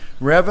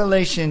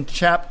Revelation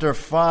chapter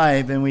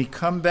 5, and we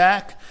come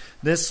back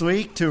this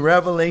week to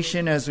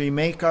Revelation as we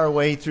make our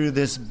way through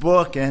this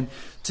book. And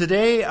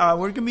today we're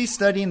going to be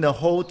studying the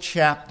whole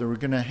chapter. We're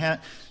going to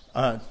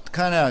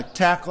kind of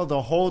tackle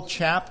the whole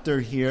chapter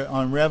here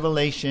on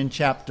Revelation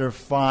chapter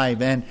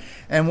 5.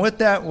 And with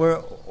that,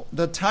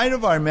 the title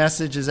of our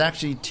message is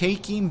actually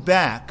Taking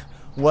Back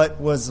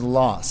What Was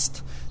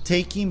Lost.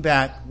 Taking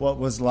back what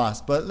was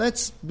lost. But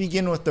let's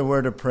begin with the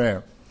word of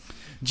prayer.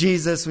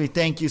 Jesus, we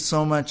thank you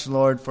so much,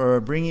 Lord,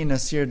 for bringing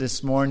us here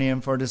this morning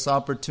and for this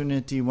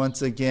opportunity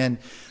once again,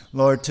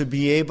 Lord, to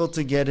be able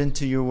to get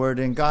into your word.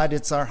 And God,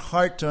 it's our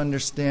heart to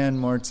understand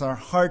more. It's our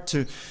heart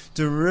to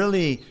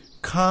really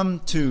come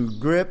to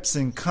grips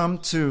and come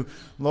to,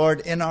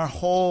 Lord, in our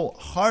whole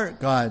heart,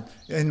 God,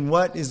 in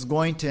what is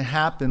going to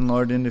happen,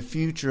 Lord, in the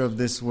future of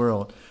this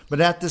world. But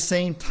at the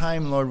same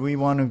time, Lord, we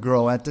want to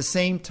grow. At the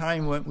same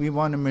time, we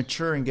want to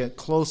mature and get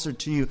closer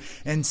to you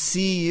and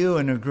see you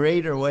in a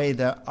greater way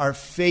that our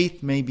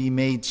faith may be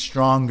made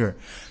stronger.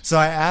 So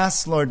I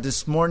ask, Lord,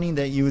 this morning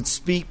that you would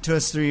speak to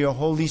us through your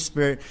Holy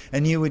Spirit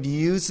and you would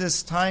use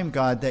this time,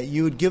 God, that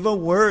you would give a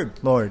word,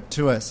 Lord,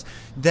 to us,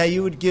 that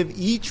you would give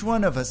each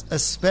one of us a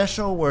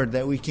special word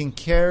that we can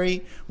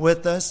carry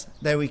with us,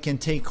 that we can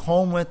take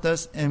home with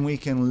us, and we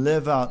can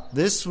live out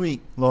this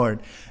week, Lord,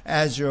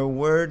 as your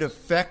word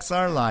affects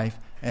our life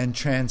and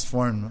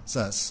transforms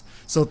us.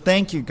 So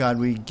thank you, God.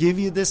 We give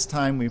you this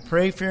time. We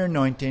pray for your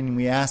anointing, and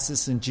we ask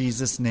this in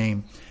Jesus'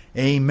 name.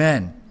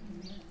 Amen.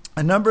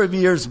 A number of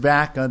years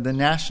back, the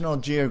National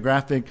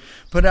Geographic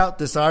put out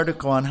this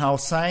article on how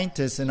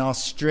scientists in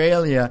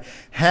Australia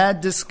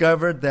had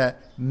discovered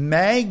that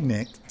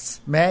magnets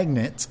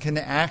can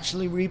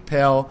actually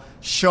repel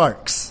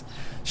sharks.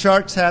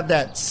 Sharks have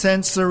that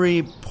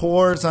sensory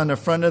pores on the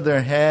front of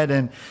their head,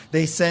 and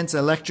they sense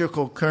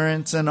electrical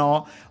currents and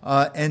all.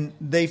 And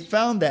they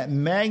found that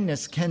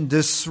magnets can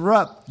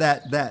disrupt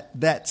that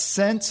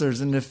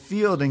sensors in the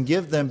field and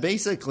give them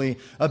basically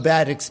a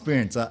bad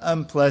experience, an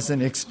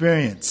unpleasant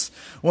experience.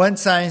 One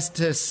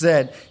scientist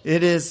said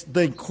it is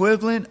the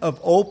equivalent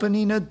of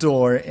opening a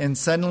door and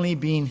suddenly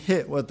being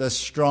hit with a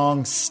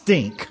strong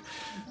stink.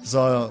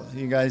 So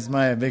you guys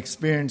might have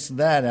experienced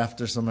that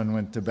after someone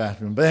went to the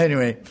bathroom. But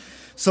anyway,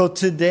 so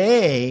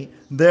today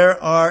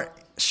there are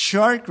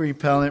shark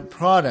repellent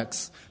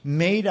products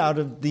made out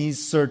of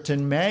these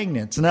certain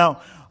magnets. Now,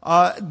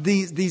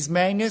 these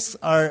magnets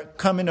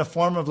come in a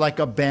form of like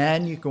a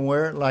band you can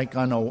wear like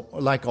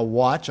a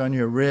watch on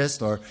your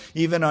wrist or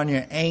even on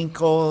your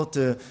ankle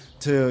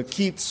to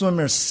keep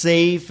swimmers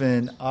safe.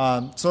 And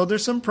so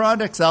there's some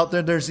products out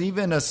there. There's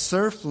even a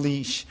surf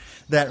leash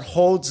that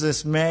holds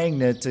this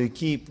magnet to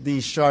keep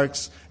these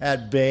sharks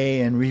at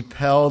bay and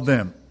repel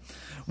them.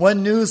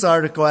 One news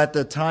article at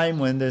the time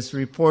when this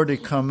report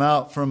had come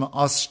out from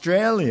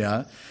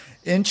Australia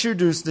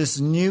introduced this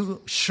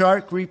new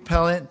shark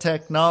repellent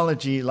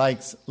technology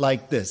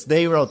like this.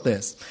 They wrote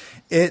this.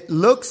 It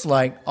looks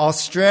like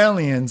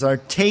Australians are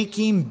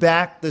taking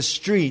back the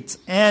streets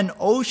and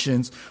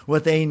oceans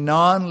with a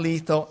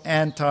non-lethal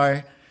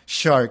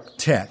anti-shark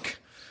tech.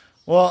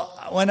 Well,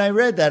 when I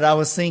read that, I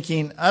was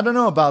thinking, I don't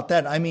know about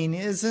that. I mean,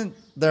 isn't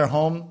their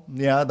home,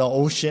 the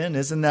ocean,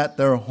 isn't that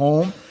their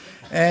home?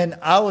 And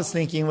I was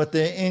thinking with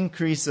the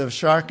increase of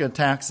shark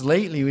attacks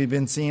lately we've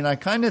been seeing, I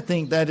kind of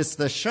think that it's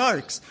the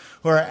sharks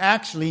who are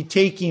actually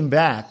taking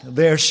back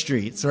their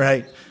streets,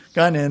 right?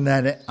 Kind of in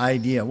that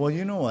idea. Well,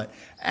 you know what?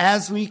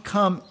 As we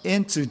come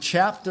into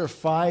chapter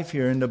 5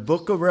 here in the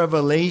book of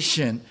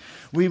Revelation,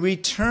 we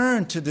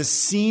return to the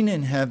scene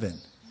in heaven.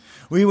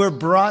 We were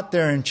brought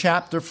there in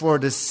chapter 4,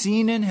 the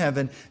scene in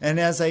heaven. And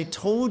as I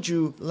told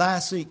you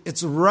last week,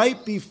 it's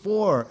right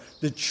before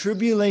the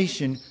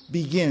tribulation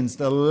begins,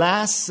 the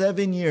last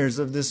 7 years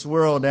of this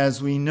world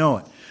as we know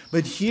it.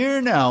 But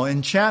here now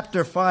in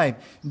chapter 5,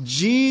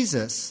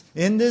 Jesus,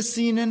 in this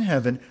scene in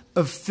heaven,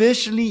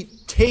 officially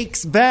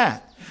takes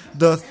back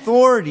the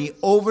authority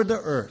over the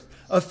earth.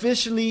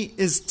 Officially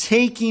is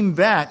taking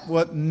back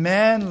what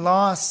man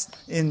lost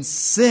in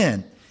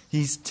sin.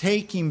 He's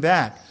taking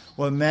back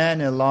what man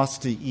had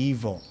lost to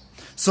evil.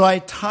 So I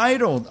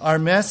titled our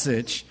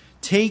message,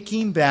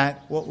 Taking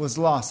Back What Was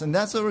Lost. And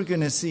that's what we're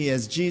going to see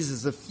as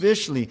Jesus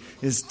officially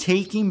is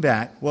taking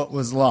back what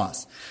was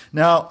lost.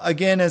 Now,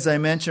 again, as I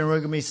mentioned, we're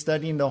going to be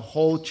studying the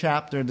whole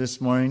chapter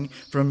this morning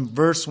from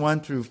verse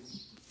 1 through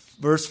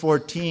verse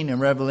 14 in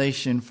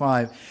Revelation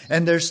 5.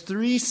 And there's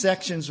 3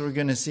 sections we're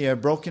going to see.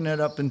 I've broken it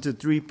up into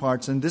 3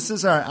 parts. And this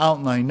is our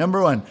outline.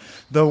 Number 1,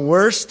 the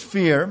worst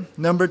fear.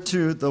 Number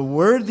 2, the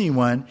worthy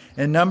one.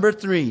 And number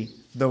 3,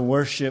 the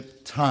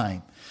worship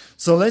time.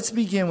 So let's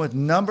begin with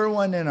number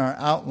 1 in our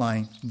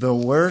outline, the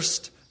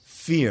worst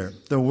fear.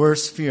 The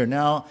worst fear.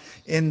 Now,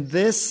 in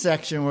this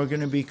section, we're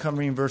going to be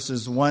covering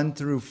verses 1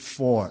 through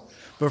 4.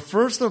 But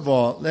first of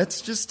all, let's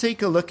just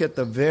take a look at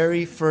the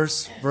very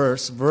first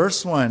verse,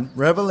 verse 1,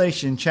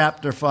 Revelation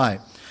chapter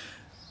 5.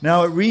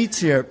 Now it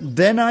reads here,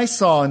 "Then I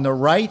saw in the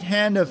right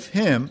hand of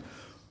him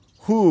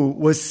who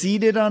was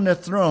seated on the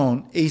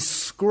throne a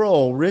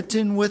scroll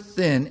written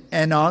within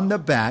and on the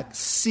back,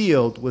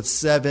 sealed with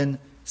 7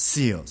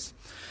 seals."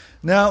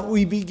 Now,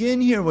 we begin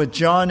here with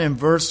John in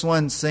verse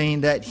 1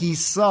 saying that he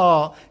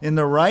saw in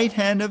the right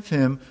hand of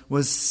him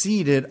was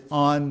seated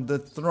on the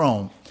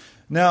throne.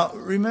 Now,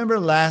 remember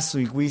last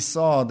week we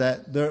saw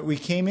that we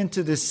came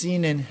into the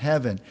scene in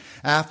heaven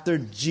after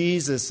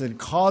Jesus had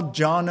called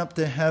John up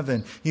to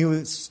heaven. He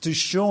was to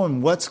show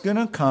him what's going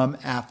to come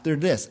after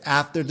this,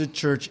 after the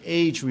church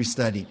age we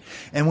studied.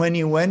 And when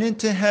he went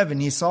into heaven,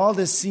 he saw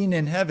this scene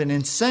in heaven,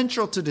 and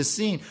central to the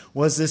scene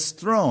was this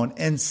throne,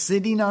 and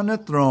sitting on the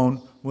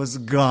throne was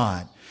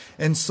God.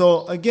 And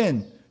so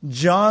again,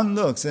 John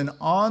looks, and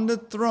on the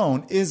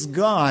throne is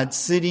God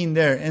sitting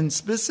there. And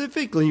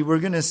specifically, we're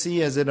going to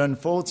see as it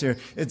unfolds here,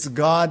 it's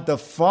God the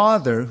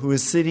Father who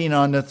is sitting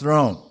on the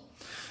throne.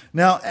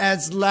 Now,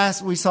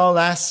 as we saw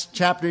last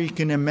chapter, you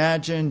can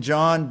imagine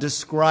John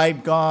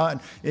described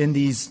God in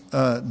these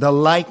the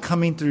light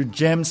coming through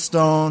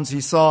gemstones.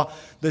 He saw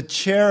the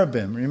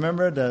cherubim.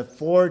 Remember the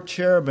 4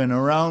 cherubim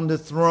around the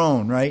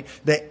throne, right?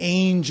 The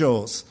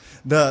angels.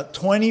 The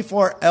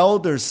 24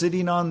 elders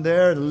sitting on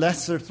their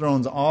lesser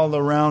thrones all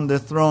around the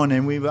throne.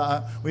 And we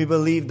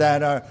believe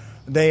that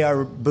they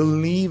are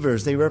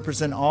believers. They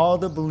represent all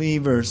the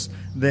believers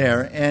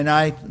there. And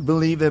I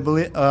believe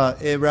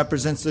it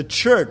represents the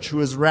church who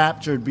was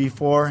raptured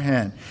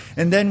beforehand.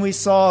 And then we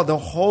saw the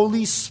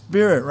Holy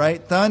Spirit,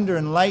 right? Thunder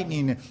and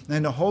lightning.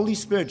 And the Holy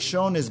Spirit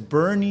shown as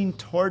burning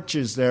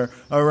torches there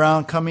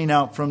around coming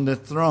out from the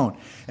throne.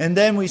 And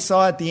then we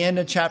saw at the end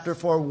of chapter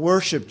 4,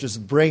 worship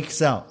just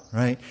breaks out,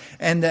 right?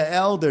 And the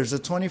elders, the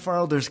 24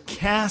 elders,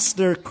 cast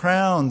their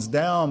crowns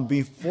down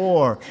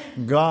before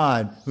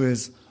God who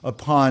is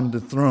upon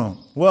the throne.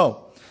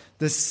 Well,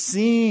 the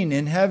scene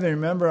in heaven,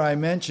 remember I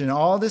mentioned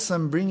all this,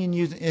 I'm bringing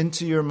you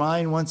into your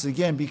mind once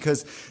again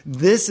because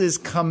this is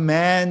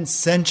command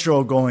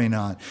central going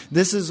on.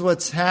 This is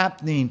what's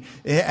happening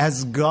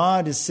as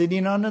God is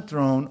sitting on the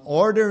throne,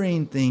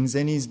 ordering things,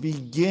 and he's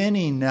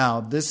beginning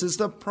now. This is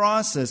the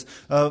process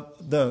of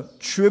the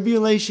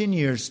tribulation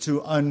years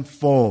to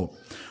unfold.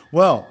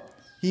 Well,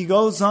 he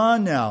goes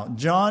on now.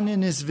 John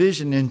in his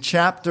vision in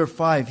chapter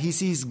 5, he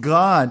sees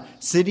God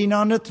sitting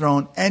on the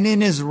throne, and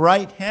in his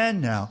right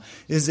hand now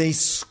is a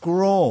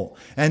scroll.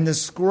 And the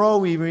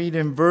scroll we read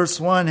in verse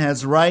 1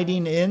 has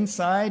writing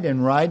inside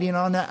and writing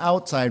on the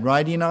outside,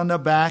 writing on the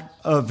back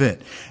of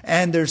it.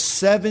 And there's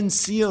 7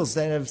 seals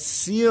that have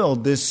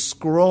sealed this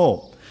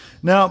scroll.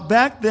 Now,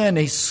 back then,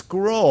 a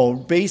scroll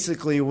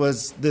basically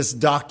was this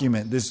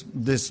document,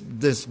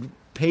 this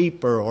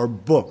paper or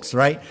books,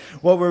 right?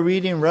 What we're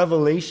reading in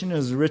Revelation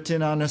is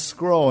written on a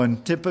scroll,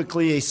 and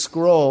typically a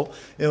scroll,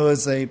 it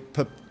was a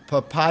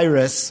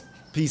papyrus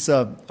piece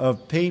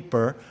of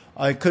paper.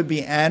 It could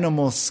be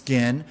animal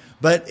skin,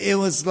 but it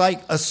was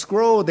like a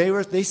scroll.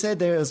 They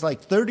said it was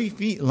like 30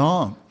 feet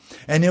long.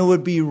 And it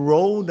would be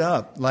rolled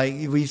up like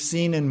we've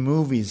seen in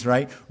movies,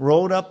 right?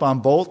 Rolled up on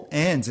both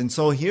ends. And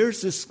so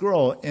here's the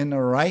scroll in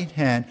the right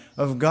hand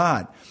of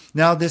God.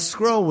 Now this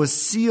scroll was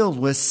sealed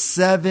with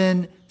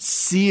 7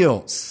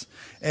 seals.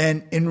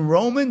 And in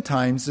Roman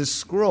times, the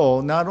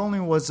scroll, not only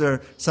was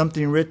there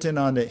something written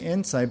on the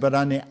inside, but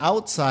on the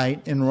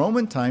outside, in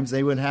Roman times,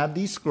 they would have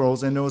these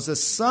scrolls, and there was a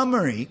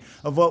summary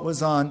of what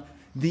was on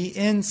the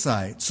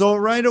inside. So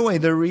right away,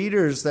 the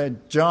readers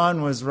that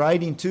John was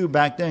writing to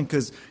back then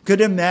could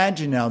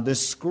imagine now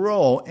this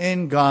scroll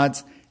in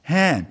God's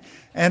hand.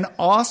 And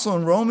also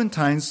in Roman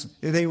times,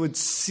 they would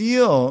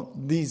seal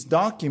these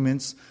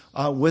documents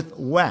with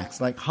wax,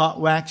 like hot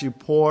wax you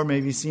pour,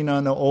 maybe seen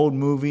on the old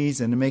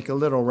movies, and to make a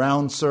little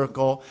round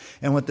circle.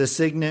 And with the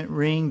signet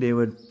ring, they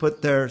would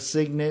put their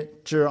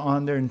signature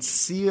on there and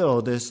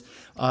seal this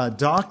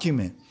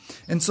document.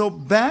 And so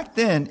back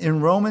then,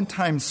 in Roman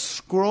times,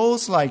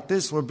 scrolls like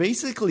this were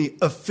basically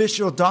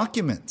official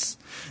documents.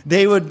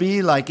 They would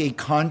be like a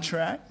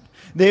contract.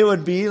 They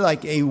would be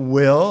like a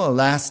will, a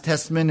last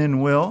testament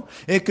and will.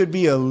 It could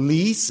be a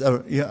lease,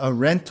 a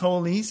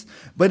rental lease.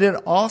 But it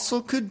also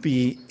could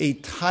be a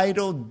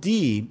title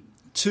deed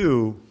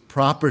to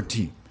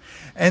property.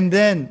 And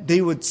then they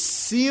would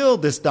seal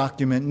this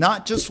document,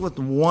 not just with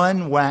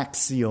one wax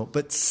seal,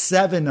 but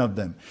 7 of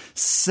them.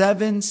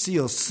 7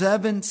 seals.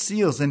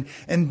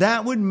 And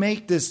that would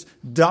make this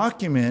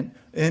document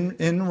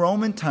in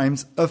Roman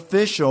times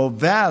official,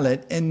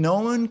 valid, and no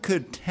one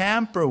could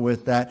tamper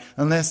with that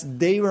unless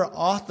they were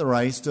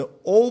authorized to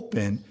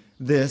open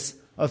this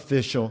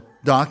official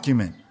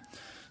document.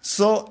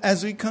 So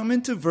as we come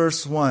into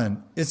verse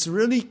 1, it's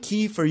really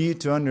key for you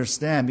to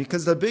understand,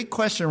 because the big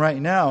question right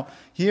now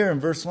here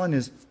in verse 1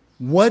 is,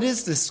 what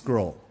is this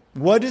scroll?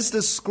 What is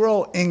the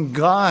scroll in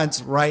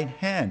God's right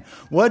hand?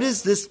 What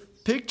is this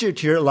pictured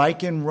here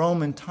like in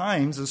Roman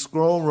times, a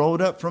scroll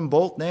rolled up from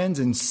both ends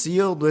and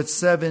sealed with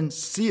 7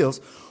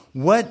 seals?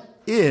 What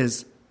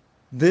is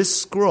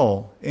this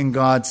scroll in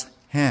God's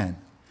hand?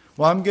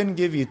 Well, I'm going to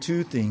give you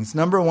 2 things.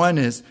 Number 1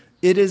 is,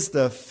 it is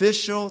the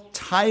official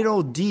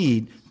title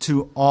deed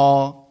to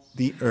all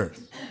the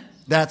earth.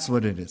 That's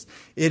what it is.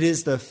 It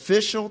is the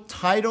official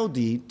title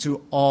deed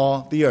to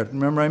all the earth.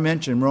 Remember I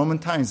mentioned Roman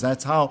times,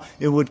 that's how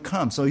it would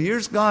come. So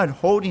here's God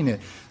holding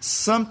it,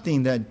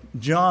 something that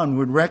John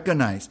would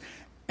recognize.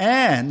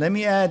 And, let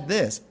me add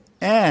this,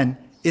 and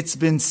it's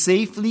been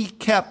safely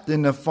kept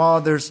in the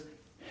Father's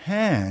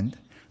hand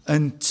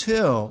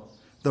until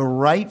the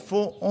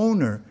rightful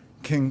owner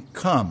can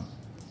come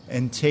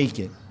and take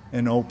it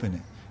and open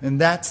it.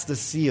 And that's the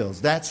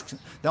seals.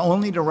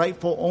 Only the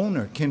rightful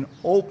owner can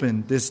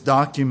open this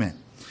document.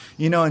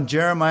 You know, in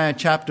Jeremiah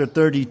chapter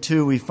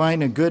 32, we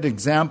find a good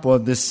example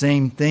of this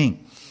same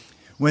thing.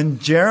 When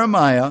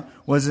Jeremiah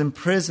was in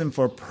prison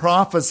for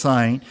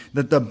prophesying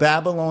that the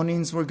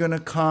Babylonians were going to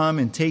come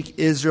and take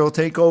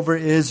over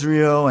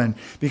Israel, and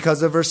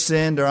because of her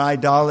sin, their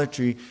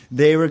idolatry,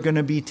 they were going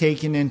to be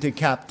taken into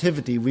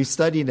captivity. We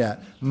studied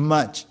that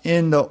much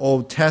in the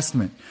Old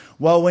Testament.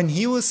 Well, when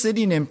he was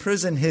sitting in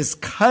prison, his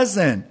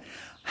cousin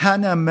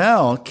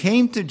Hanamel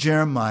came to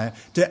Jeremiah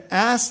to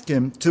ask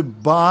him to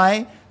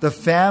buy the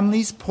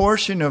family's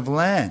portion of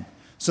land.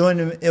 So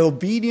in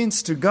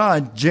obedience to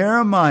God,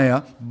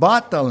 Jeremiah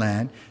bought the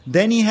land.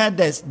 Then he had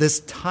this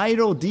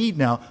title deed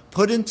now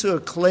put into a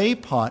clay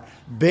pot,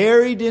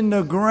 buried in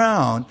the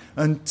ground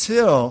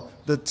until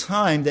the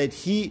time that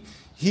he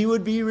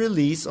would be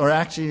released, or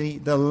actually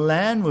the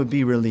land would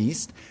be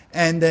released,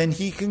 and then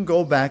he can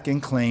go back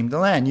and claim the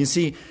land. You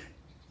see,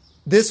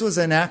 this was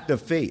an act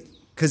of faith,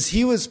 because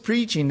he was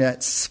preaching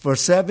that for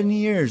 70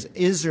 years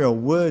Israel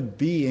would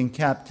be in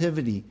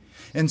captivity.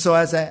 And so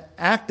as an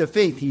act of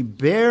faith, he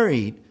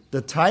buried the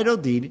title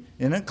deed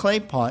in a clay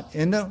pot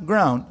in the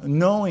ground,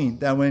 knowing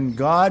that when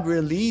God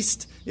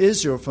released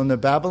Israel from the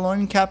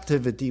Babylonian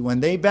captivity, when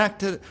they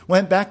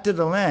went back to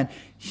the land,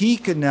 he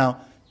could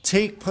now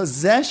take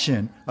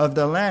possession of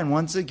the land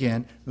once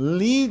again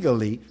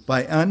legally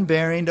by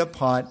unburying the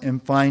pot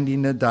and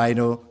finding the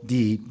title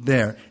deed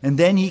there. And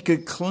then he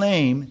could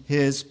claim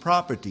his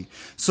property.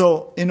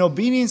 So in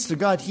obedience to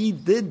God, he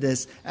did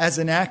this as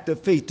an act of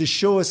faith to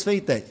show his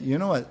faith that, you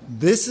know what,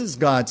 this is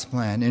God's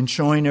plan, and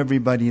showing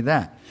everybody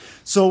that.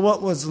 So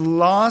what was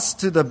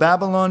lost to the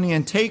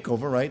Babylonian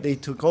takeover, right, they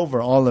took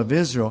over all of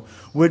Israel,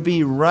 would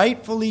be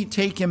rightfully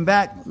taken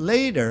back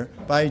later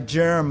by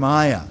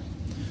Jeremiah.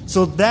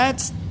 So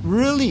that's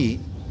really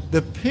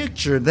the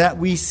picture that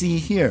we see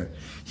here.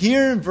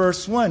 Here in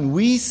verse 1,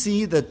 we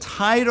see the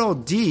title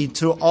deed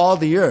to all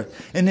the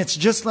earth. And it's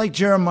just like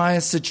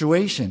Jeremiah's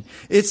situation.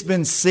 It's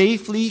been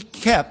safely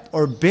kept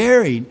or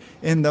buried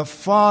in the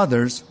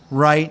Father's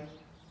right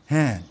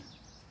hand.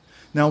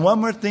 Now, one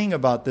more thing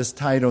about this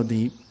title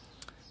deed.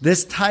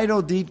 This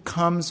title deed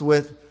comes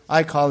with,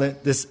 I call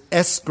it, this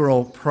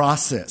escrow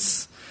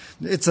process.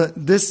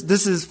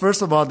 This is,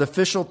 first of all, the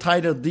official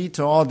title deed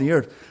to all the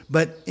earth.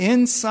 But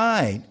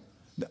inside,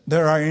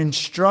 there are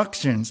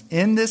instructions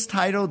in this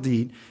title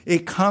deed.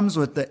 It comes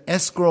with the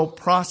escrow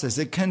process.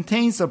 It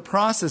contains the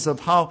process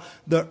of how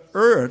the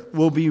earth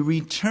will be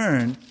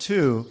returned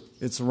to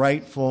its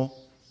rightful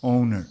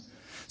owner.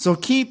 So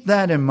keep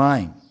that in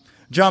mind.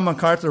 John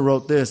MacArthur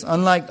wrote this: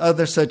 unlike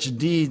other such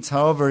deeds,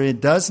 however, it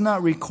does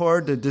not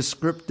record the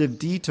descriptive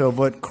detail of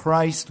what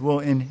Christ will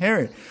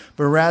inherit,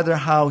 but rather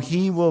how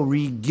he will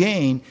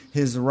regain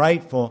his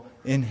rightful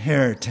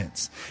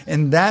inheritance.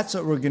 And that's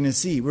what we're going to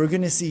see. We're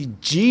going to see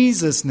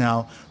Jesus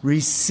now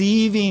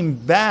receiving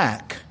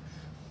back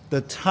the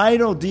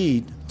title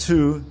deed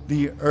to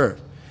the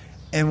earth.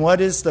 And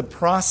what is the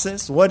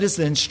process? What is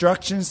the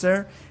instructions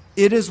there?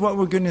 It is what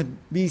we're going to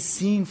be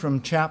seeing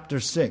from chapter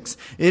 6.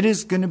 It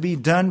is going to be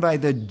done by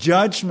the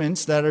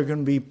judgments that are going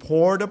to be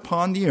poured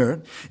upon the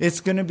earth. It's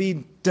going to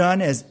be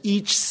done as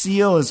each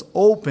seal is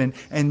open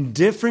and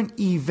different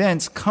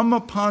events come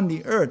upon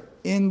the earth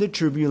in the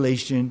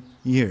tribulation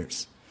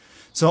years.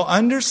 So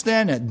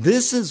understand that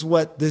this is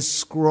what this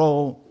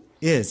scroll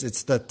is.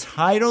 It's the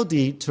title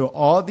deed to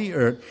all the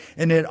earth,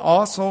 and it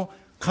also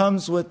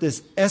comes with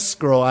this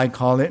escrow, I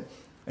call it,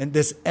 and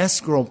this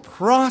escrow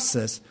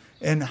process,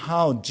 and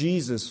how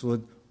Jesus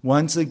would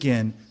once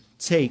again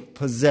take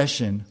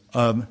possession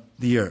of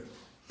the earth.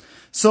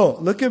 So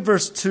look at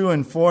verse 2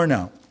 and 4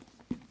 now.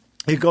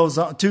 It goes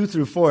on, 2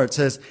 through 4. It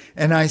says,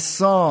 "And I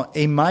saw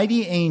a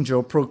mighty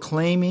angel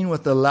proclaiming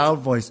with a loud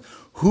voice,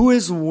 'Who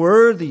is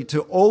worthy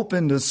to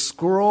open the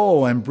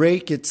scroll and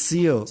break its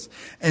seals?'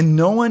 And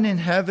no one in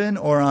heaven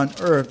or on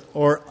earth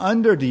or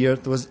under the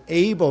earth was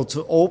able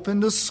to open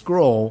the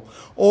scroll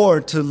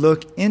or to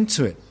look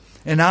into it.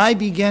 And I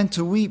began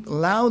to weep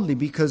loudly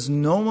because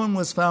no one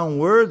was found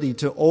worthy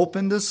to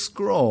open the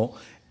scroll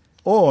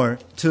or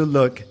to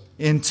look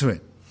into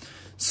it."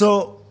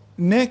 So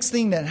next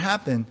thing that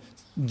happened,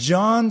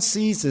 John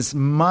sees this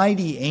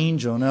mighty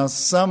angel. Now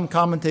some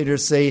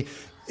commentators say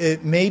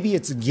maybe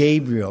it's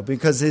Gabriel,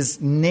 because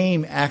his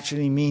name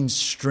actually means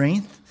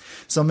strength.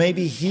 So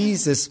maybe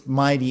he's this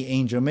mighty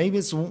angel. Maybe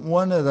it's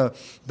one of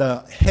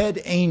the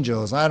head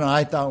angels. I don't know.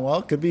 I thought, well,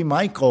 it could be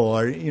Michael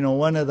or,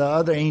 one of the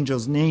other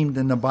angels named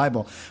in the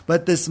Bible.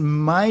 But this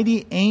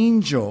mighty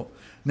angel,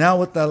 now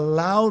with a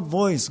loud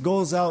voice,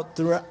 goes out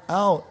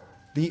throughout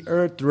the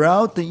earth,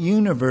 throughout the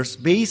universe,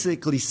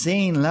 basically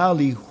saying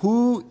loudly,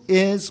 "Who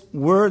is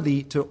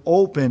worthy to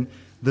open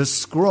the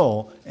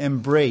scroll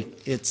and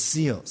break its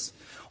seals?"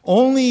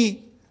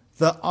 Only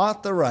the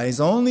authorized,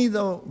 only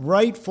the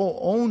rightful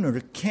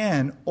owner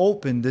can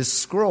open this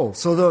scroll.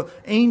 So the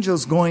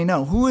angel's going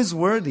out. Who is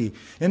worthy?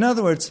 In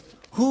other words,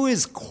 who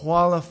is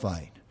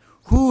qualified?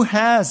 Who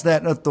has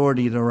that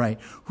authority to write?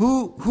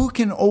 Who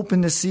can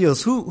open the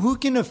seals? Who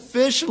can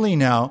officially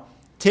now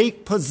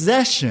take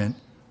possession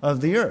of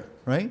the earth,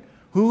 right?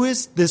 Who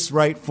is this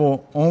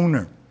rightful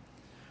owner?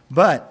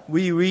 But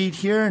we read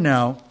here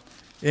now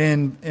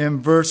in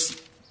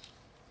verse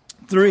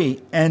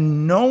 3,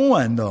 and no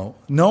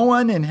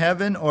one in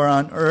heaven or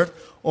on earth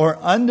or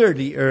under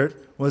the earth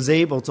was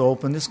able to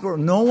open the scroll.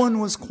 No one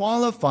was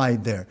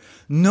qualified there.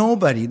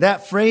 Nobody.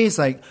 That phrase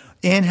like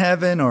in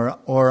heaven or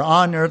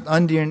on earth,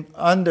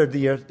 under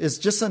the earth, is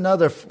just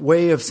another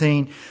way of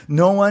saying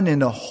no one in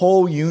the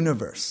whole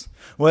universe,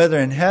 whether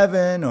in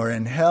heaven or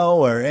in hell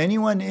or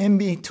anyone in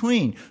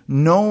between,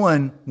 no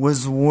one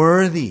was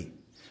worthy.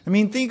 I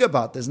mean, think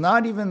about this.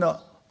 Not even the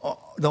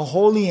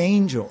holy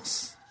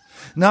angels,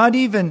 not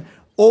even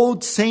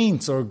old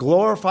saints or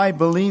glorified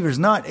believers,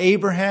 not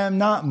Abraham,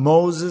 not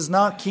Moses,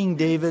 not King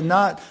David,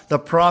 not the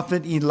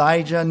prophet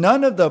Elijah,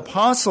 none of the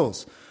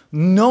apostles.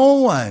 No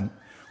one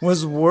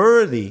was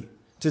worthy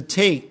to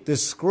take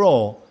this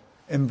scroll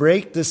and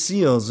break the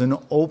seals and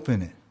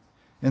open it.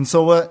 And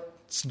so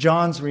what's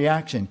John's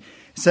reaction?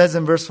 It says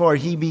in verse 4,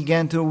 he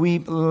began to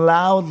weep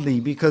loudly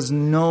because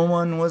no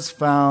one was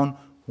found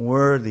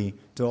worthy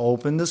to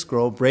open the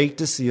scroll, break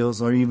the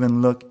seals, or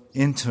even look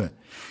into it.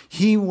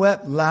 He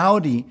wept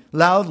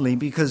loudly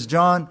because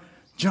John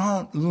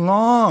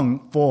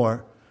longed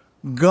for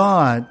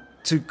God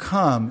to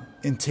come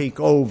and take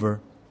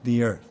over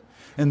the earth.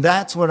 And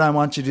that's what I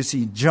want you to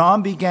see.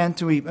 John began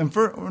to weep. And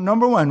for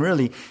number one,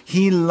 really,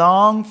 he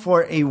longed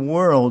for a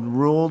world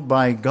ruled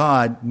by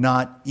God,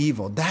 not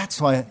evil. That's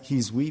why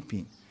he's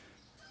weeping.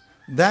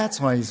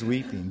 That's why he's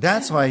weeping.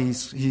 That's why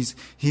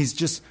he's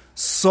just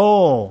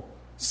so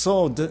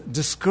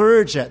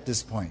discouraged at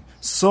this point,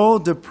 so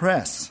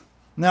depressed.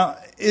 Now,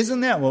 isn't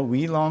that what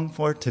we long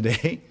for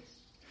today?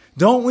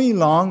 Don't we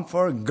long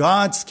for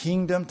God's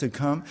kingdom to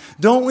come?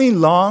 Don't we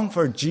long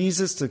for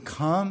Jesus to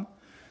come,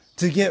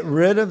 to get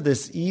rid of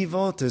this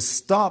evil, to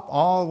stop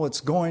all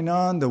what's going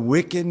on, the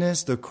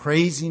wickedness, the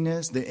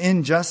craziness, the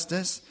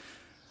injustice?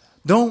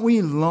 Don't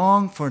we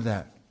long for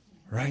that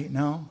right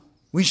now?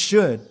 We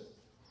should.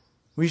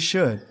 We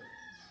should.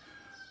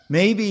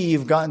 Maybe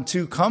you've gotten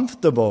too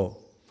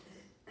comfortable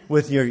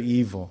with your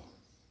evil.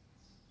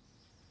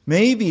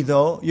 Maybe,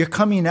 though, you're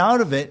coming out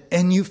of it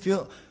and you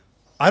feel,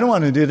 I don't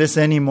want to do this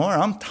anymore.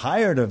 I'm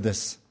tired of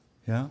this.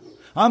 Yeah,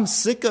 I'm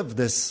sick of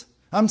this.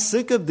 I'm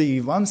sick of the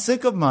evil. I'm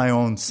sick of my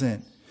own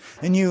sin.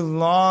 And you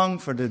long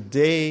for the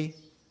day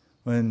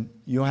when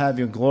you'll have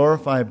your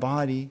glorified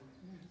body,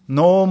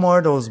 no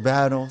more those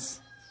battles,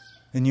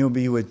 and you'll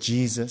be with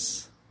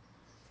Jesus.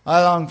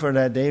 I long for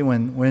that day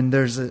when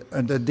there's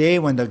the day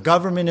when the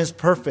government is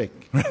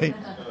perfect, right?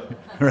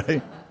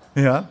 Right?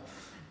 Yeah.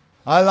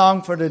 I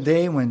long for the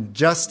day when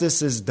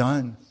justice is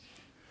done,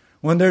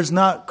 when there's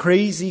not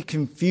crazy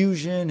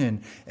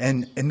confusion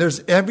and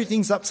there's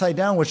everything's upside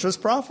down, which was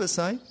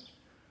prophesied,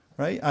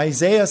 right?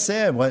 Isaiah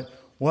said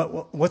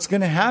what's going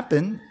to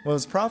happen, what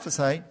was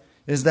prophesied,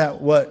 is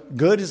that what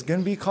good is going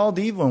to be called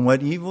evil and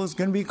what evil is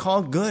going to be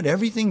called good.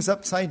 Everything's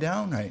upside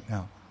down right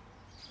now.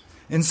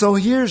 And so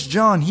here's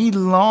John. He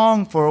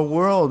longed for a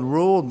world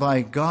ruled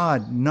by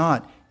God,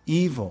 not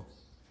evil.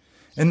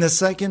 And the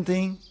second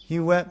thing he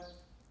wept,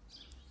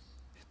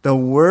 the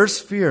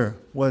worst fear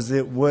was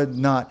it would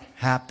not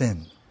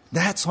happen.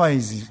 That's why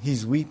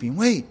he's weeping.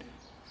 Wait.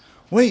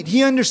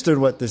 He understood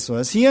what this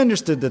was. He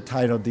understood the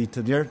title deed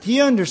to the earth. He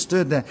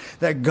understood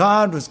that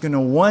God was going to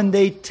one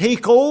day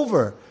take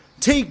over,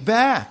 take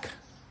back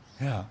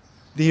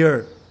the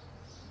earth.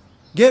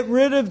 Get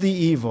rid of the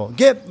evil.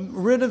 Get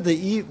rid of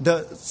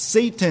the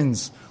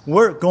Satan's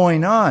work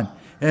going on.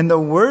 And the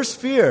worst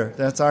fear,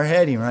 that's our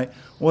heading, right,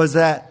 was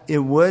that it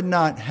would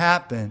not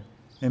happen.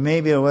 And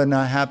maybe it would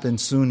not happen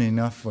soon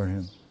enough for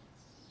him.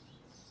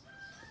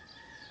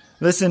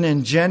 Listen,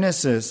 in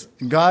Genesis,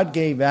 God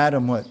gave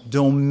Adam what?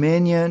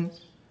 Dominion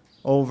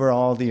over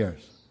all the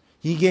earth.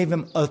 He gave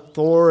him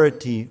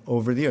authority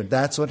over the earth.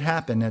 That's what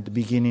happened at the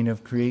beginning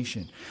of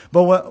creation.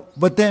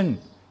 But then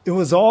it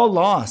was all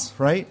lost,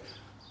 right?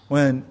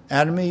 When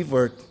Adam and Eve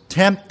were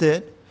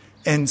tempted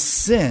and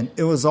sinned,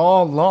 it was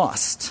all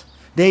lost.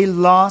 They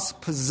lost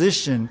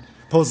possession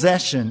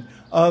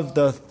of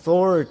the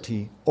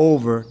authority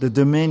over the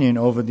dominion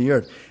over the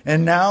earth.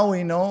 And now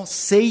we know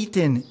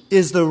Satan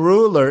is the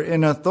ruler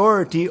in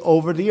authority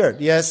over the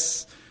earth.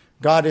 Yes,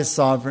 God is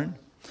sovereign.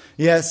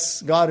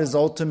 Yes, God is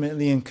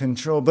ultimately in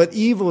control, but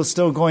evil is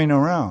still going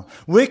around.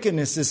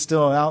 Wickedness is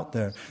still out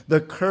there. The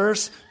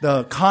curse,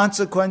 the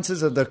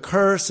consequences of the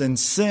curse and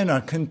sin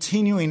are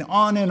continuing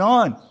on and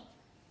on.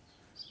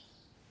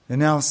 And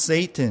now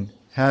Satan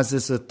has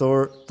this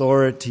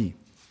authority.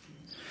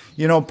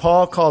 You know,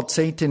 Paul called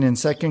Satan in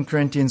 2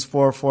 Corinthians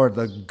 4:4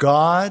 the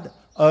god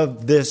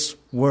of this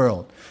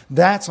world.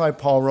 That's why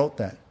Paul wrote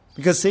that.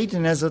 Because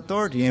Satan has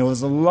authority and it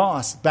was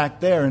lost back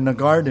there in the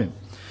garden.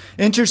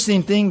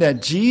 Interesting thing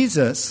that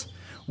Jesus,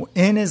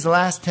 in his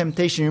last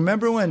temptation.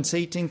 Remember when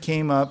Satan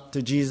came up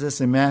to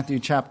Jesus in Matthew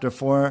chapter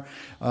 4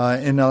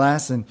 in the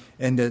last, and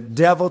the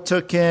devil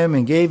took him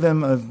and gave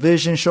him a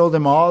vision, showed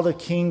him all the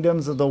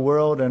kingdoms of the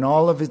world and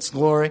all of its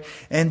glory.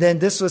 And then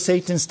this was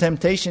Satan's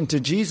temptation to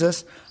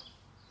Jesus.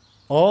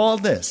 All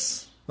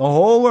this, the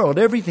whole world,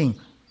 everything,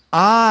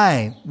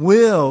 I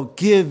will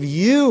give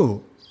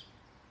you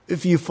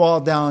if you fall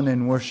down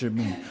and worship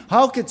me.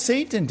 How could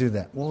Satan do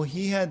that? Well,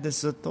 he had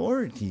this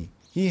authority.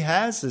 He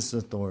has this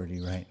authority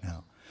right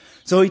now.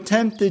 So he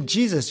tempted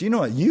Jesus. You know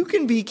what? You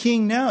can be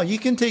king now. You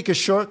can take a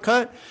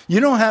shortcut. You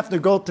don't have to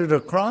go through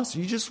the cross.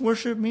 You just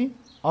worship me.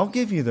 I'll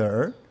give you the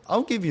earth.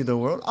 I'll give you the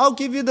world. I'll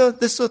give you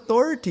this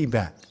authority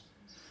back.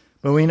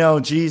 But we know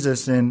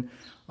Jesus in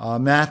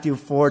Matthew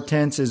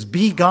 4:10 says,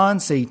 "Be gone,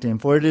 Satan,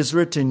 for it is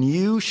written,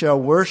 you shall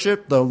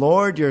worship the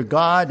Lord your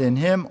God, and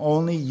him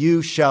only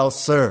you shall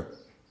serve."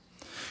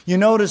 You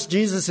notice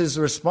Jesus'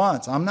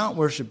 response. I'm not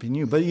worshiping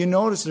you. But you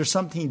notice there's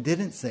something he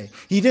didn't say.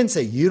 He didn't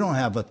say, you don't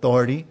have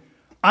authority.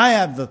 I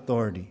have the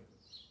authority.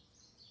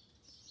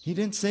 He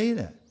didn't say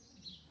that.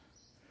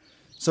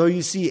 So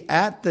you see,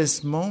 at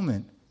this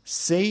moment,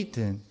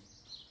 Satan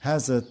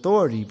has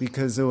authority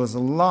because it was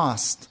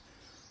lost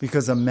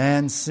because of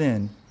man's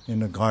sin in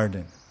the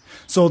garden.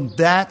 So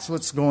that's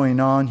what's going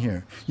on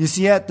here. You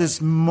see, at this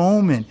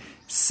moment,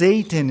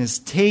 Satan is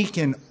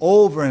taken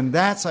over, and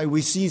that's why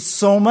we see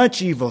so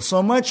much evil,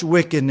 so much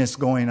wickedness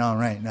going on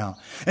right now.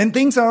 And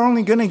things are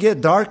only going to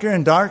get darker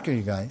and darker,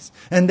 you guys.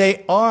 And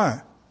they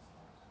are.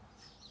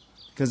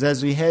 Because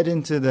as we head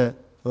into the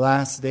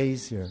last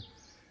days here,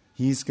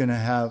 he's going to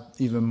have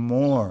even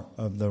more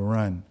of the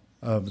run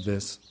of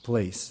this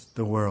place,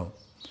 the world.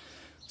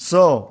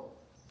 So,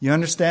 you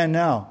understand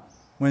now,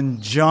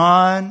 when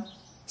John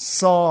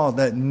saw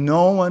that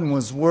no one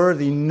was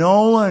worthy,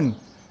 no one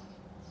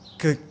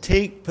could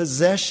take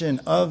possession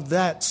of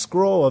that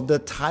scroll, of the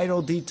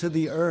title deed to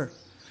the earth,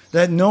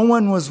 that no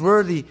one was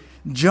worthy,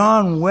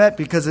 John wept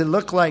because it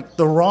looked like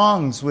the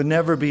wrongs would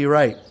never be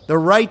right. The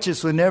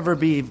righteous would never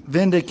be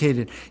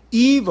vindicated.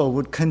 Evil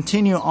would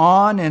continue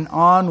on and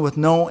on with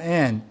no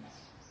end.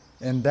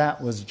 And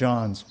that was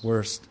John's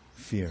worst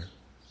fear.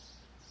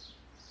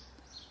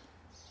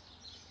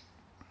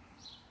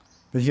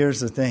 But here's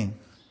the thing.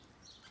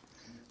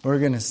 We're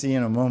going to see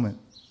in a moment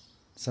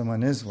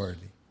someone is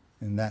worthy,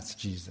 and that's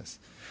Jesus.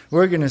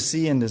 We're going to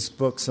see in this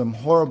book some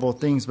horrible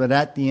things, but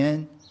at the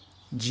end,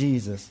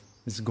 Jesus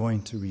is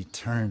going to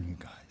return, you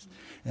guys.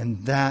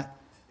 And that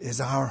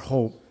is our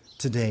hope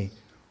today.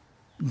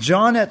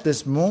 John, at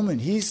this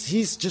moment,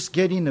 he's just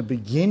getting the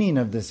beginning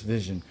of this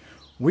vision.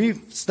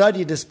 We've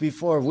studied this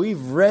before.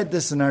 We've read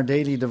this in our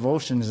daily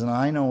devotions, and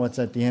I know what's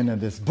at the end of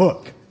this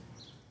book.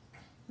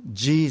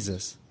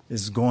 Jesus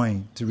is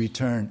going to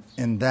return,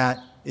 and that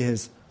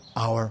is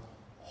our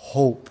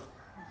hope.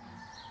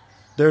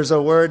 There's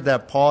a word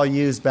that Paul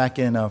used back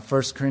in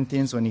 1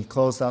 Corinthians when he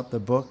closed out the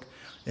book.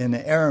 In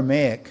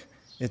Aramaic,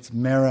 it's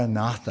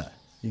Maranatha.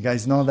 You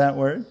guys know that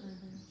word?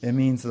 Mm-hmm. It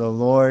means the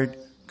Lord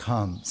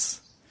comes.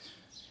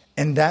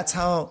 And that's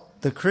how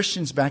the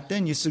Christians back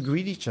then used to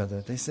greet each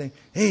other. They say,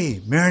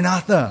 hey,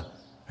 Maranatha,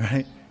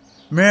 right?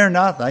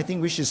 Maranatha. I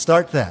think we should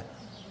start that.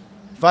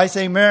 If I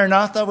say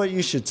Maranatha, what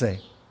you should say?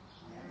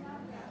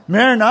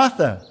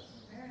 Maranatha.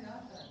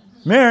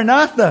 Maranatha.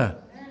 Maranatha.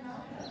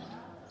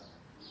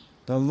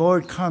 The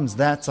Lord comes.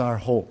 That's our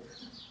hope.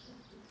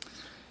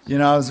 You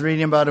know, I was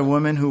reading about a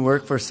woman who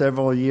worked for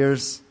several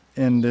years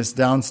in this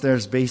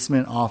downstairs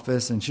basement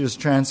office, and she was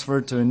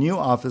transferred to a new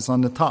office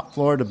on the top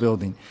floor of the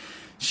building.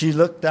 She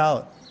looked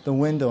out the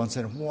window and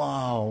said,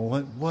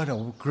 wow, what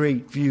a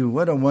great view.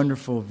 What a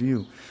wonderful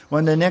view.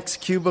 When the next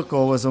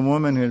cubicle was a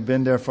woman who had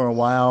been there for a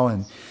while,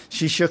 and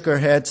she shook her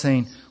head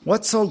saying,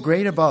 what's so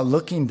great about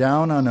looking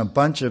down on a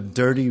bunch of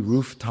dirty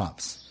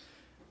rooftops?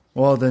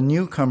 Well, the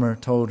newcomer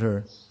told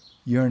her,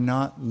 you're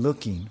not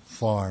looking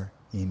far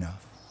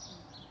enough.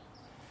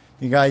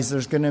 You guys,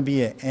 there's going to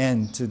be an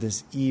end to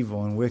this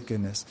evil and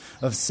wickedness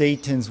of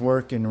Satan's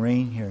work and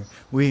reign here.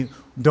 We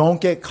don't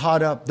get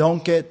caught up,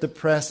 don't get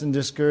depressed and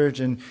discouraged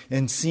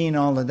and seeing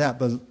all of that,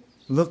 but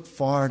look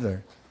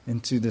farther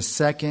into the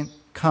second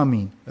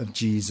coming of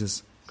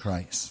Jesus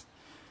Christ.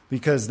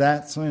 Because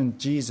that's when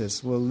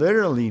Jesus will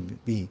literally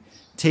be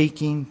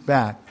taking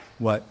back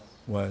what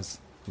was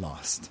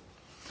lost.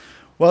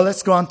 Well,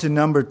 let's go on to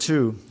number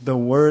 2, the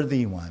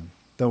worthy one.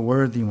 The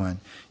worthy one.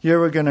 Here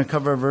we're going to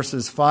cover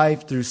verses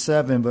 5 through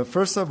 7. But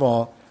first of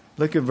all,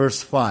 look at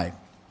verse 5.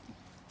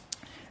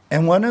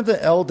 And one of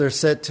the elders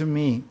said to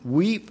me,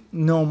 weep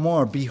no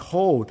more.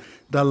 Behold,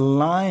 the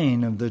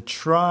Lion of the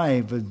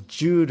tribe of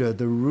Judah,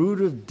 the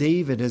root of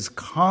David, has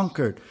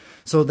conquered,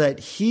 so that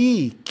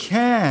he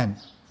can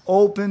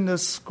open the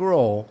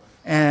scroll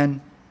and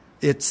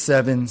its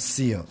 7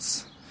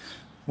 seals.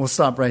 We'll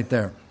stop right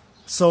there.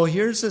 So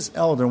here's this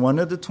elder, one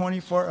of the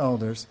 24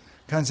 elders,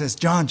 kind of says,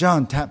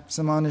 John, taps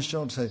him on his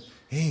shoulder, says,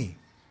 hey,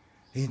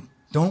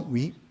 don't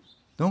weep,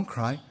 don't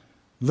cry,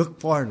 look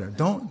farther,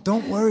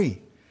 don't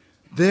worry.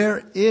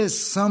 There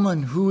is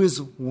someone who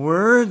is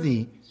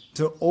worthy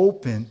to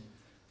open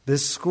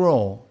this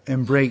scroll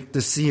and break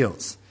the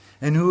seals.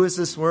 And who is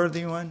this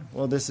worthy one?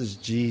 Well, this is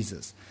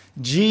Jesus.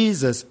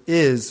 Jesus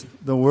is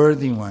the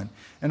worthy one.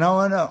 And I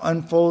want to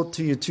unfold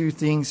to you two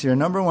things here.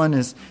 Number one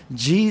is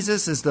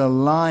Jesus is the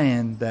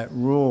lion that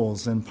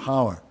rules in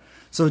power.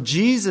 So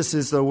Jesus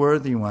is the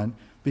worthy one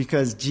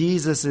because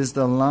Jesus is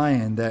the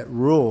lion that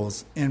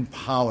rules in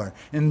power.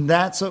 And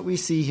that's what we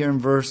see here in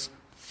verse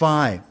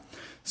 5.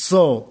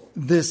 So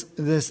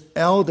this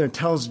elder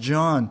tells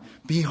John,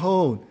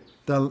 behold,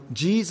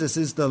 Jesus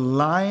is the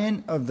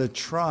Lion of the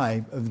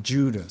tribe of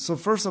Judah. So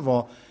first of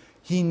all,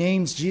 he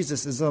names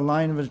Jesus as the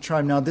Lion of the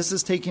tribe. Now this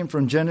is taken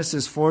from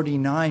Genesis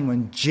 49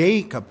 when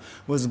Jacob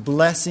was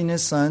blessing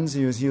his sons.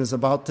 He was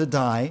about to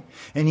die.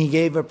 And he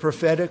gave a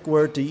prophetic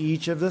word to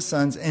each of the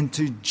sons. And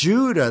to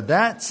Judah,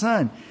 that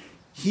son,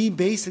 he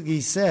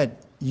basically said,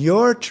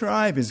 your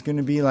tribe is going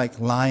to be like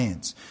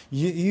lions.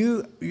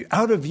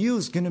 Out of you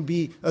is going to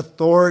be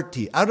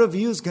authority. Out of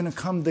you is going to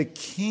come the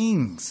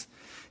kings.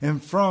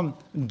 And from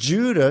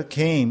Judah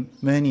came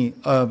many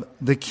of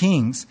the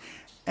kings.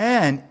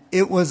 And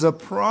it was a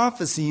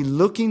prophecy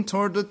looking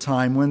toward the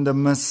time when the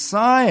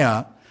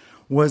Messiah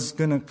was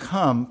going to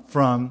come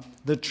from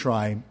the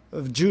tribe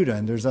of Judah.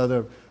 And there's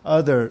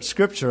other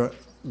scripture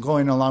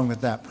going along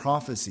with that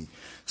prophecy.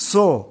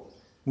 So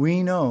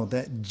we know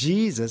that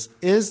Jesus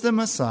is the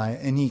Messiah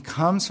and he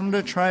comes from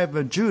the tribe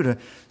of Judah.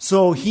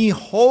 So he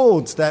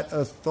holds that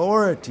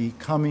authority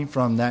coming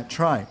from that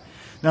tribe.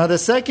 Now, the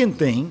second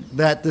thing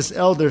that this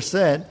elder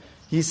said,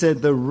 he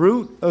said, the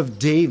root of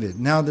David.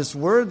 Now, this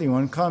worthy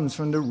one comes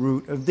from the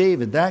root of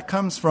David. That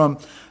comes from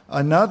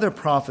another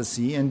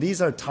prophecy, and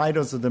these are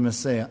titles of the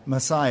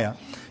Messiah.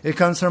 It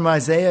comes from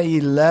Isaiah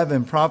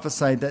 11,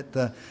 prophesied that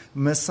the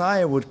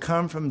Messiah would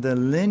come from the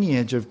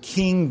lineage of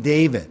King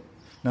David.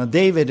 Now,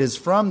 David is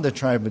from the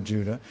tribe of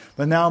Judah,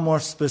 but now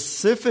more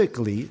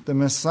specifically, the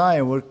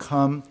Messiah would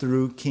come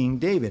through King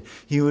David.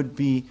 He would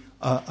be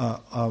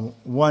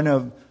one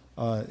of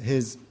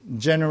his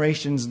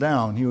generations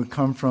down. He would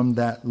come from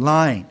that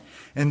line.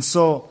 And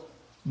so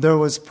there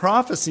was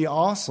prophecy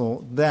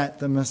also that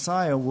the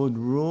Messiah would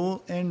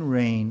rule and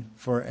reign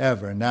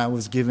forever. And that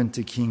was given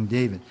to King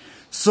David.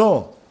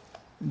 So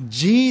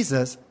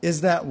Jesus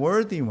is that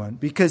worthy one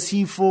because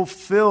he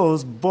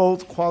fulfills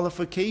both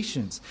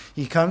qualifications.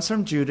 He comes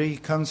from Judah. He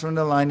comes from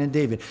the line of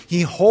David.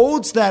 He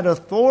holds that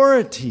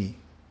authority,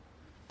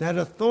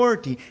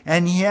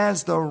 and he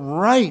has the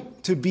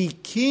right to be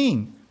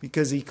king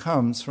because he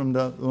comes from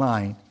the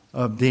line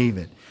of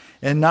David.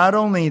 And not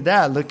only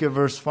that, look at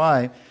verse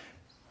 5.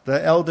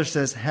 The elder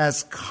says,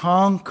 has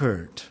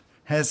conquered.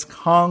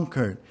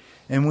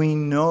 And we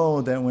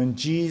know that when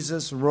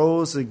Jesus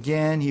rose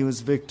again, he was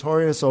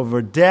victorious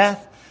over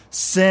death,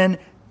 sin,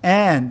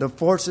 and the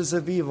forces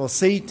of evil,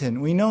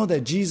 Satan. We know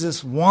that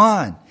Jesus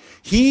won.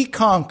 He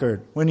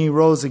conquered when he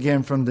rose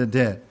again from the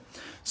dead.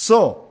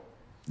 So,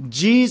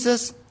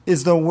 Jesus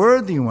is the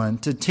worthy one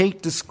to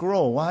take the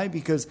scroll. Why?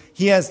 Because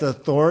he has the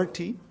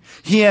authority,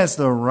 he has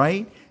the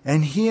right,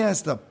 and he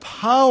has the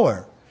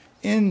power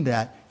in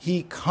that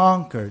he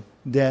conquered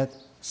death,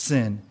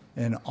 sin,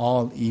 and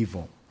all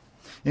evil.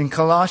 In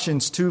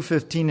Colossians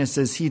 2:15 it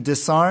says, he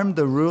disarmed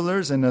the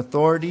rulers and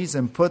authorities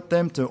and put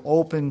them to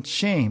open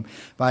shame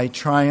by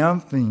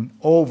triumphing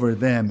over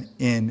them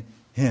in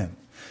him.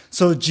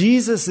 So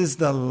Jesus is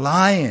the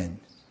lion.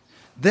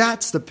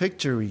 That's the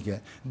picture we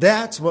get.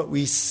 That's what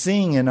we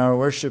sing in our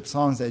worship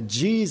songs, that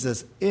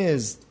Jesus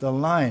is the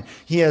lion.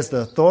 He has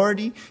the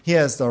authority, he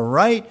has the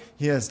right,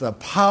 he has the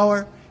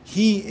power.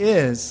 He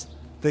is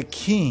the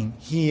king.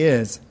 He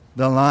is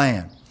the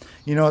lion.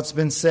 You know, it's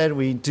been said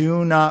we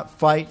do not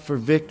fight for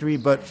victory,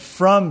 but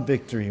from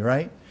victory,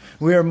 right?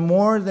 We are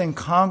more than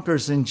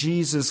conquerors in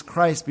Jesus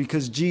Christ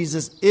because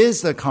Jesus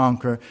is the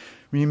conqueror.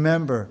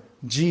 Remember,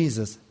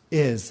 Jesus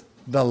is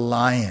the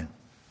lion.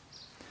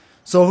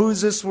 So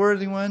who's this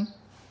worthy one?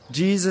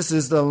 Jesus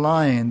is the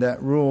lion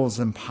that rules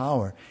in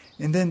power.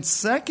 And then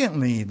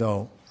secondly,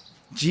 though,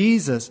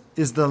 Jesus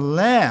is the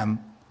lamb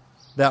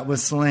that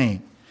was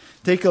slain.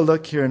 Take a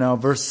look here now,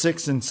 verse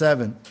 6 and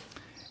 7.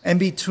 And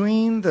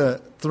between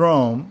the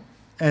throne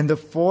and the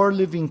four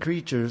living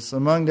creatures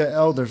among the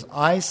elders,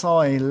 I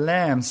saw a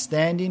lamb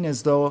standing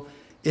as though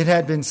it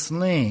had been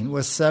slain,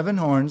 with 7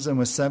 horns and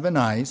with 7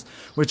 eyes,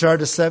 which are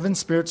the 7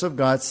 spirits of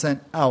God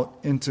sent out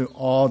into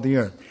all the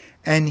earth.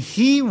 And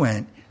he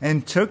went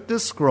and took the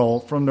scroll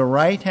from the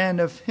right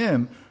hand of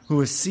him who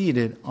was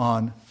seated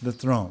on the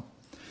throne.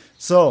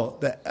 So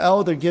the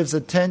elder gives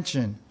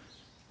attention,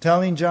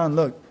 telling John,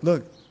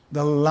 look,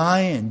 the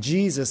lion,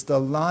 Jesus, the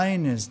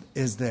lion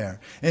is there.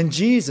 And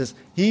Jesus,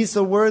 he's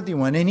the worthy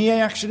one. And he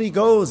actually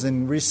goes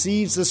and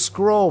receives the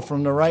scroll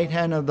from the right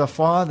hand of the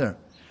Father.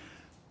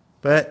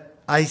 But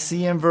I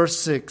see in verse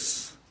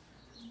 6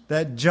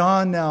 that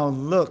John now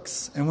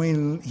looks, and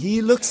when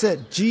he looks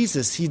at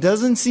Jesus, he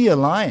doesn't see a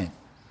lion.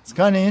 It's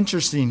kind of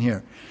interesting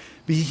here.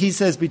 He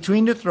says,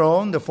 between the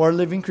throne, the 4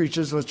 living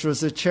creatures, which was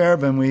the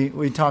cherubim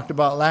we talked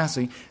about last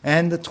week,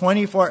 and the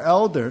 24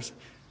 elders,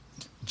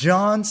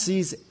 John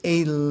sees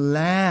a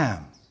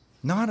lamb,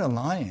 not a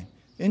lion.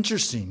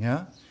 Interesting,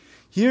 yeah?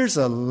 Here's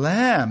a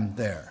lamb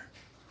there.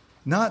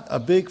 not a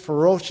big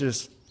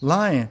ferocious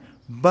lion,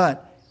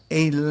 but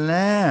a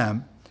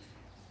lamb.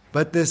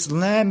 But this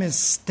lamb is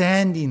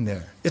standing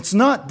there. It's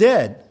not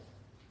dead.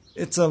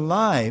 It's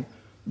alive,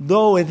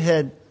 though it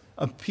had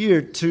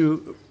appeared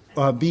to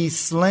be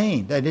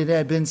slain, that it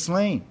had been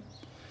slain.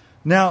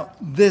 Now,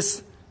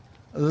 this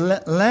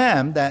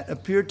lamb that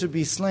appeared to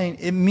be slain,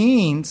 it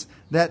means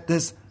that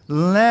this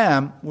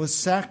lamb was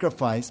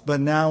sacrificed, but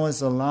now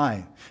is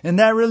alive. And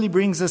that really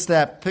brings us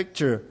that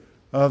picture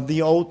of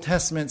the Old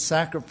Testament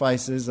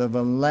sacrifices of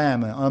a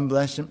lamb, an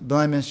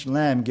unblemished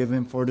lamb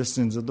given for the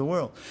sins of the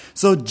world.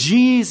 So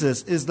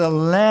Jesus is the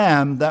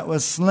lamb that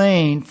was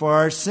slain for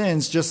our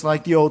sins, just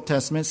like the Old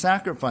Testament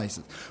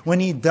sacrifices. When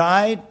he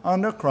died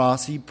on the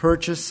cross, he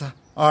purchased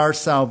our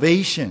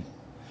salvation.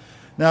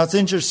 Now it's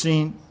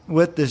interesting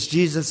with this,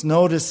 Jesus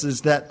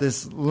notices that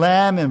this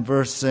lamb in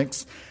verse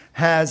 6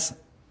 has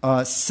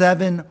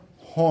 7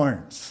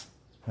 horns.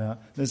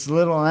 This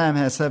little lamb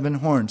has 7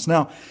 horns.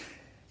 Now,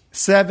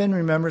 7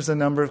 remembers the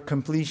number of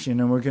completion,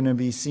 and we're going to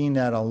be seeing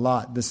that a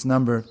lot, this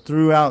number,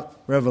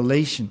 throughout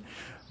Revelation.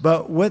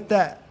 But with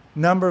that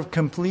number of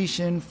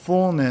completion,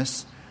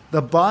 fullness,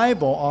 the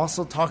Bible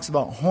also talks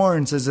about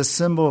horns as a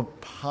symbol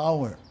of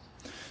power.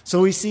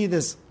 So we see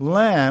this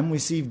lamb, we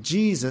see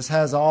Jesus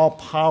has all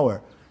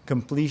power.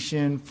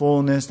 Completion,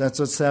 fullness, that's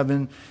what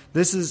 7.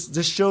 This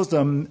shows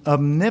the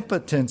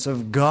omnipotence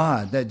of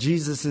God, that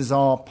Jesus is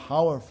all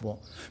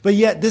powerful. But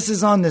yet this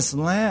is on this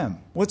lamb.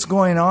 What's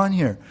going on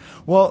here?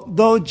 Well,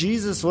 though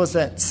Jesus was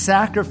that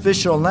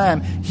sacrificial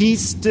lamb, he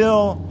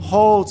still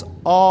holds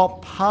all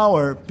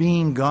power,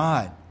 being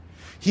God.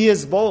 He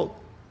is both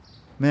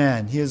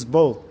man, he is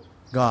both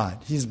God.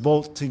 He's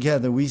both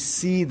together. We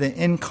see the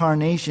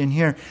incarnation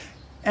here.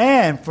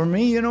 And for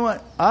me, you know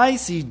what? I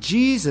see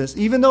Jesus,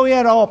 even though he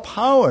had all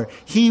power,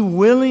 he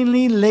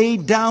willingly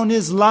laid down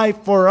his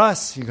life for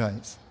us, you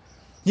guys.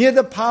 He had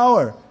the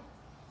power,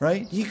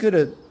 right? He could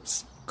have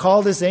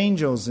called his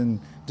angels and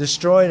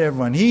destroyed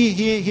everyone.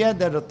 He had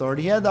that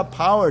authority. He had the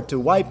power to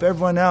wipe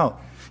everyone out.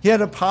 He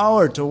had the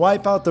power to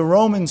wipe out the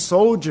Roman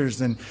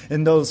soldiers and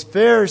those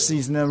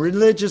Pharisees and the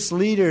religious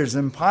leaders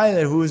and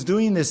Pilate who was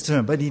doing this to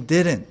him. But he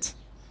didn't.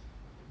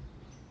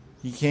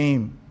 He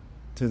came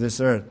to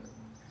this earth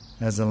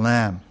as a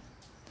lamb.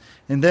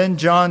 And then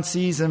John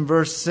sees in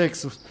verse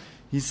 6,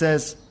 he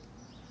says,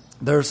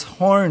 there's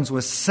horns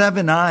with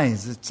 7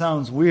 eyes. It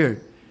sounds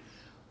weird.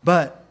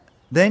 But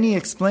then he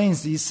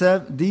explains these are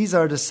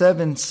the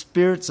 7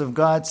 spirits of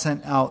God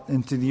sent out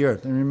into the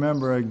earth. And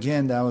remember,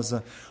 again, that was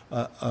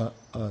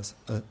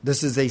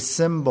this is a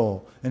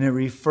symbol, and it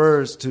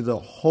refers to the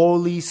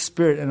Holy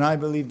Spirit. And I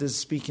believe this is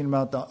speaking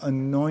about the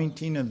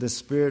anointing of the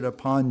Spirit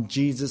upon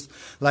Jesus,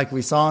 like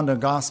we saw in the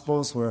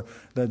Gospels where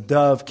the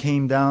dove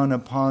came down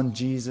upon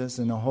Jesus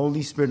and the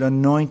Holy Spirit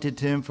anointed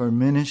him for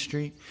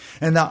ministry.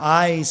 And the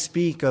eyes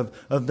speak of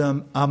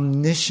the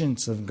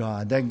omniscience of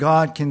God, that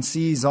God can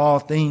seize all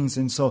things.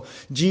 And so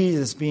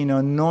Jesus being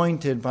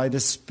anointed by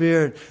the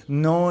Spirit,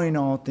 knowing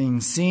all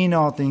things, seeing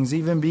all things,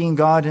 even being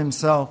God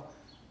himself.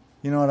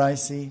 You know what I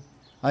see?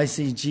 I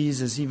see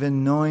Jesus,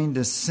 even knowing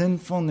the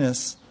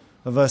sinfulness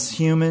of us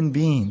human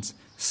beings,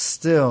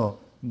 still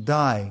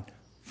died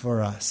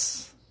for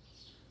us.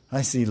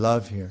 I see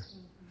love here.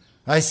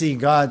 I see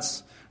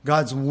God's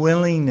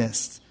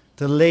willingness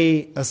to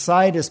lay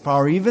aside his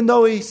power, even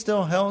though he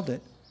still held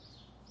it,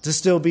 to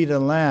still be the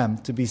lamb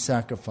to be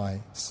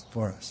sacrificed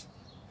for us.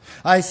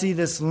 I see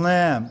this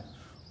lamb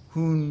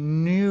who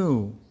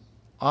knew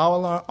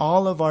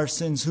all of our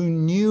sins, who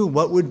knew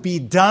what would be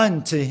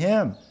done to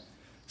him,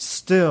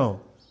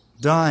 still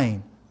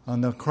dying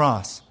on the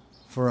cross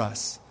for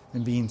us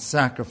and being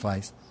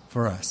sacrificed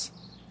for us.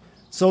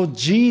 So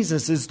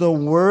Jesus is the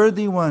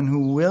worthy one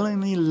who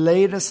willingly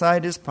laid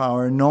aside his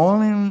power,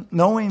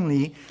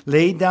 knowingly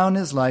laid down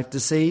his life to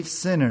save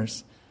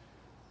sinners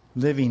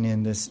living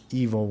in this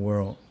evil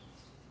world.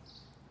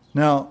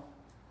 Now,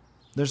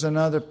 there's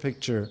another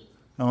picture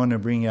I want to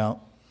bring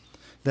out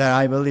that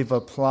I believe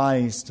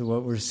applies to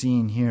what we're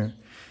seeing here.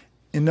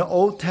 In the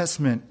Old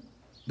Testament,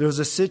 there was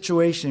a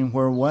situation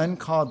where one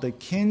called the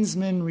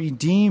kinsman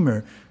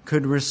redeemer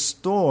could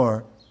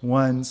restore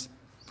one's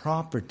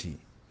property.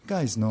 You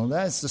guys know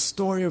that. It's the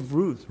story of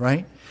Ruth,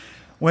 right?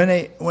 When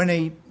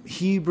a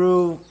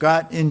Hebrew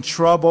got in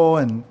trouble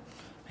and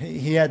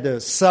he had to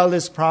sell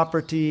his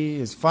property,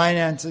 his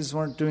finances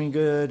weren't doing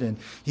good, and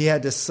he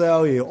had to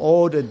sell, he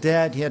owed a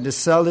debt, he had to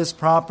sell his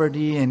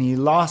property, and he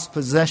lost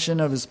possession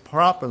of his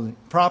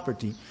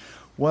property.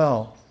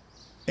 Well,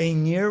 a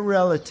near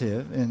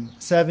relative, and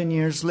 7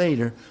 years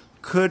later,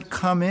 could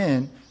come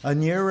in, a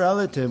near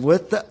relative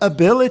with the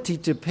ability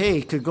to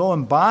pay, could go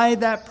and buy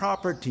that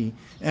property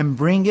and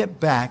bring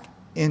it back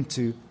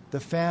into the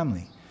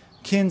family.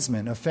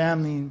 Kinsman, a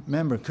family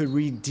member, could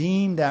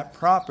redeem that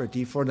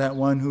property for that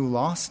one who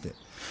lost it.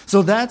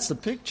 So that's the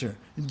picture.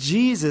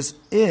 Jesus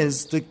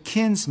is the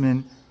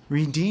kinsman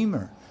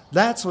redeemer.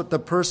 That's what the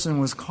person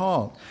was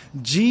called.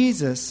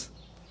 Jesus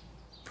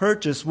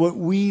purchased what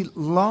we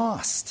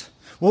lost.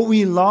 What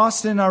we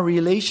lost in our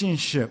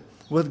relationship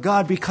with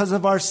God because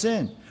of our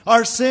sin.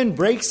 Our sin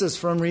breaks us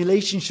from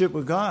relationship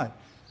with God.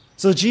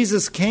 So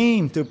Jesus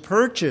came to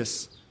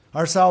purchase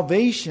our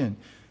salvation,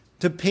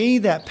 to pay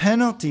that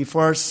penalty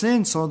for our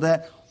sin so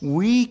that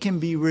we can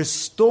be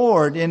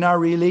restored in our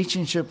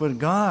relationship with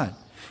God.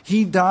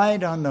 He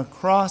died on the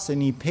cross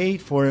and He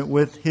paid for it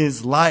with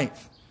His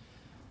life.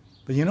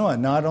 But you know what?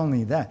 Not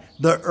only that,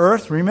 the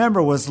earth,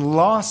 remember, was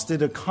lost to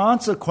the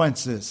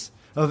consequences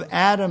of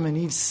Adam and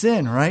Eve's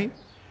sin, right?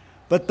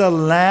 But the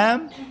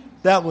Lamb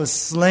that was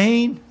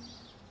slain,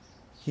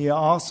 He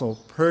also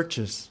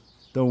purchased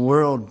the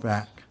world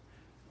back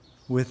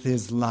with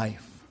His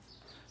life.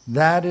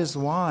 That is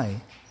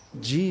why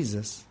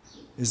Jesus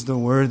is the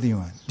worthy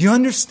one. Do you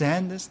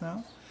understand this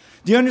now?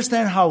 Do you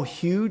understand how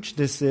huge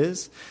this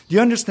is? Do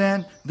you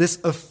understand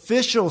this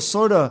official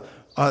sort of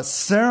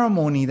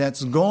ceremony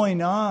that's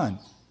going on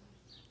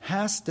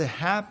has to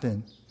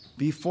happen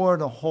before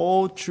the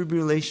whole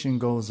tribulation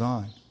goes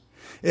on?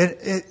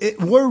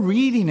 We're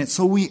reading it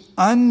so we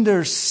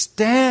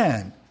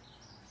understand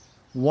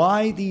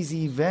why these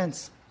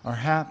events are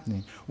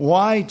happening,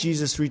 why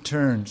Jesus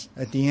returns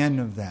at the end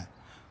of that,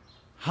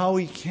 how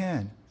He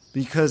can.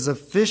 Because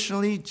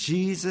officially,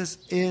 Jesus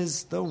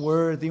is the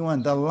worthy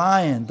one, the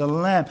Lion, the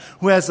Lamb,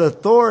 who has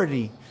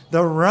authority,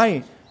 the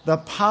right, the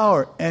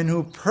power, and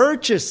who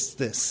purchased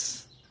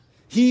this.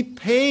 He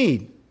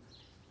paid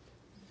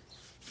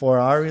for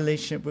our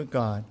relationship with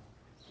God,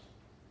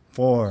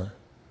 for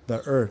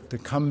the earth to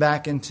come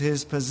back into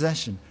His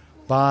possession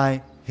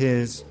by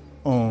His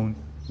own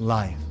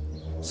life.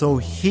 So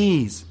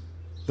He's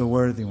the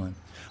worthy one.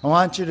 I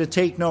want you to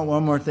take note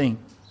one more thing.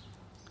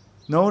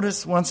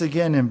 Notice once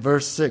again in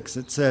verse 6,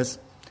 it says,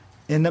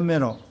 in the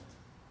middle,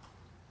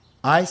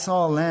 I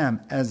saw a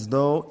lamb as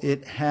though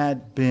it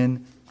had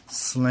been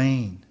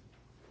slain.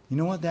 You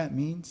know what that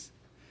means?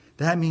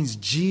 That means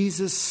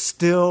Jesus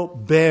still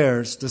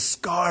bears the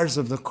scars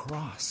of the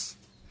cross.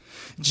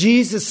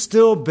 Jesus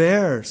still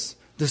bears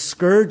the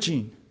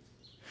scourging.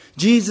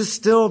 Jesus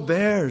still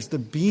bears the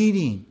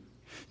beating.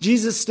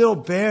 Jesus still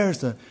bears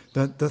the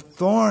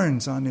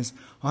thorns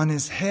on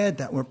his head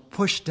that were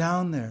pushed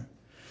down there.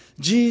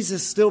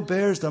 Jesus still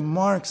bears the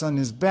marks on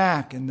His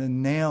back and the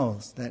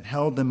nails that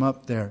held Him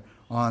up there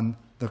on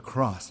the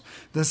cross.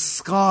 The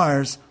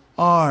scars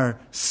are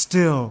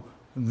still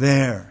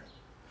there.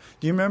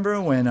 Do you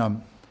remember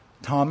when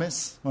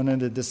Thomas, one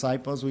of the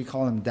disciples, we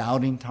call him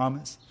Doubting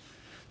Thomas,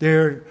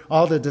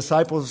 all the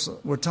disciples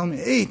were telling me,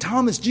 hey,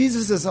 Thomas,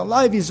 Jesus is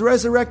alive. He's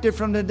resurrected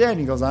from the dead.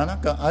 And he goes,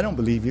 I don't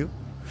believe you.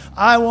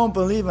 I won't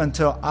believe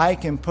until I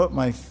can put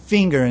my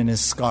finger in His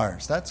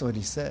scars. That's what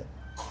he said.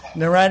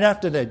 And then right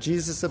after that,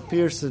 Jesus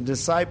appears to the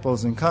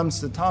disciples and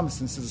comes to Thomas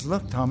and says,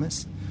 look,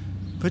 Thomas,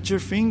 put your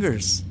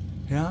fingers,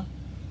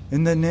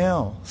 in the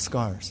nail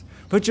scars.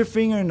 Put your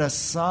finger in the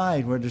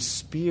side where the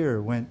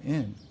spear went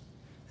in.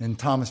 And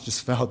Thomas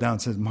just fell down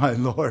and said, my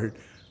Lord,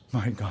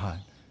 my God.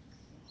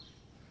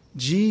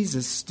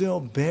 Jesus still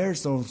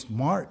bears those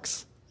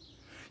marks.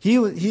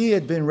 He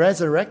had been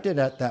resurrected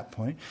at that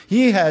point.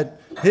 He had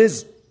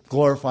His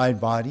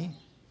glorified body.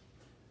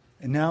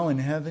 And now in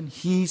heaven,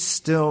 He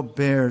still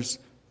bears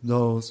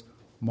those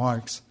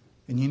marks.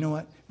 And you know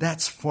what?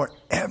 That's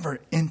forever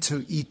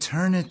into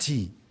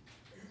eternity.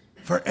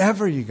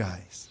 Forever, you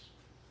guys.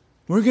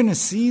 We're going to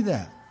see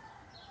that.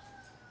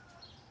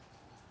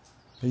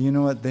 But you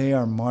know what? They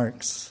are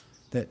marks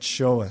that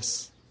show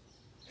us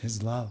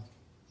His love.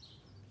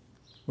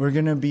 We're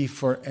going to be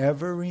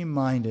forever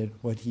reminded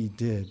what He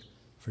did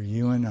for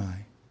you and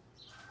I.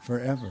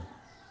 Forever.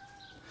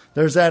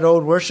 There's that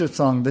old worship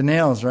song, The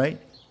Nails, right?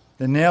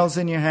 The nails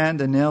in your hand,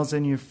 the nails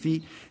in your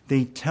feet,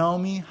 they tell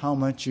me how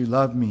much you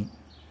love me.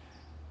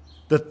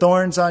 The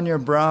thorns on your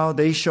brow,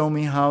 they show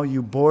me how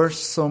you bore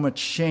so much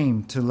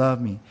shame to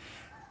love me.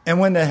 And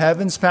when the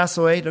heavens pass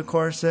away, the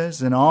chorus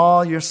says, and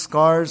all your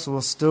scars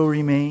will still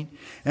remain,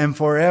 and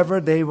forever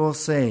they will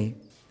say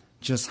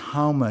just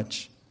how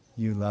much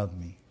you love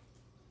me.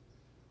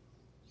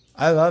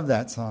 I love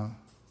that song.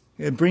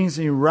 It brings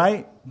me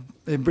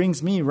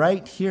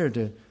right here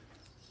to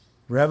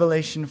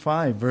Revelation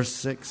 5, verse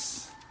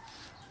 6.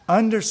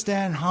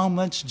 Understand how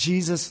much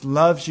Jesus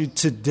loves you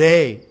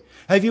today.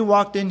 Have you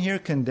walked in here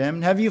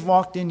condemned? Have you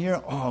walked in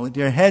here, with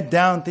your head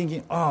down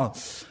thinking,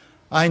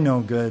 I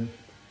know good.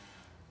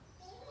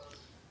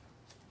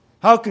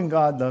 How can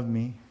God love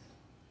me?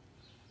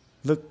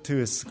 Look to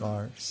His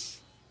scars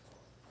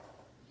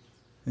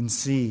and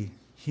see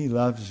He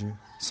loves you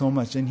so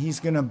much. And He's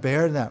going to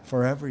bear that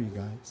forever, you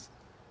guys.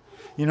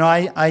 You know,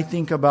 I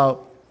think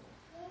about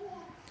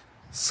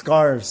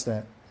scars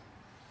that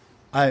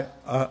I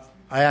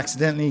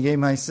accidentally gave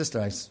my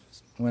sister.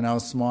 When I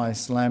was small, I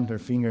slammed her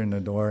finger in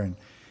the door,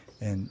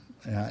 and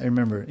I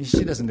remember,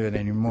 she doesn't do it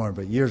anymore,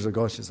 but years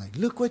ago, she's like,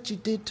 look what you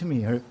did to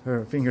me.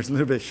 Her finger's a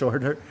little bit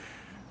shorter,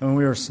 and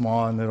we were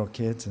small and little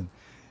kids,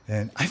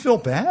 and I feel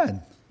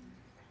bad.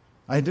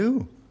 I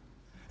do.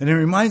 And it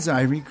reminds me,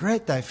 I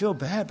regret that, I feel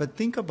bad, but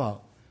think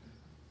about,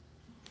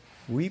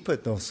 we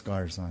put those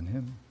scars on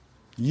Him.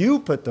 You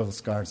put those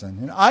scars on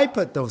Him. I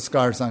put those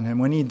scars on Him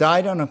when He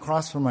died on a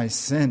cross for my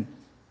sin.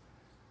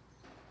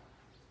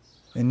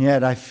 And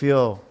yet I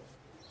feel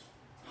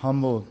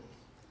humbled.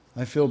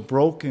 I feel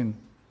broken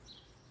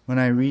when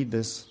I read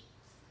this.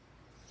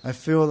 I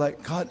feel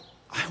like, God,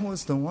 I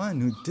was the one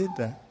who did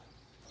that.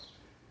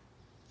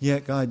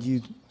 Yet, God,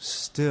 you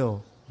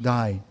still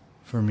died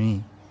for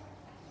me.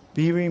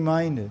 Be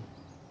reminded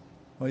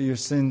what your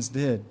sins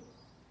did,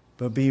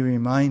 but be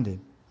reminded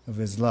of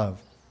His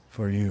love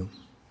for you.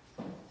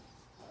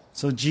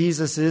 So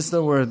Jesus is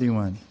the worthy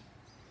one.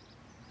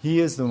 He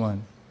is the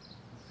one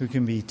who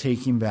can be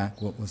taking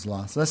back what was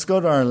lost. Let's go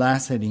to our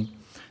last heading.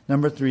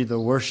 Number 3, the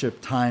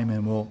worship time,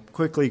 and we'll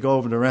quickly go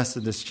over the rest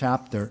of this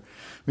chapter.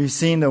 We've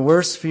seen the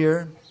worst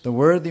fear, the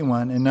worthy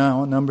one, and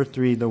now, number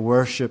 3, the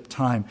worship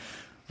time.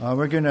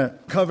 We're going to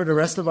cover the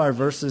rest of our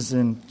verses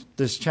in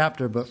this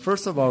chapter, but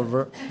first of all,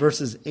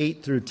 verses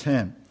 8 through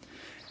 10.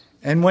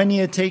 And when he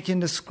had taken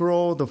the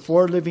scroll, the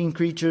 4 living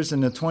creatures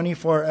and the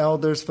 24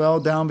 elders fell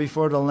down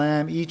before the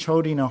Lamb, each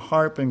holding a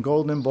harp and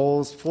golden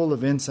bowls full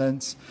of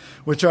incense,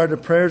 which are the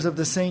prayers of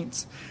the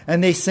saints.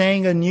 And they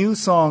sang a new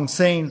song,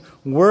 saying,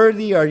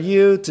 Worthy are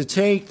you to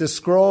take the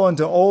scroll and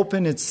to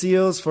open its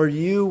seals, for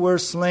you were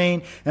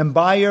slain, and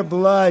by your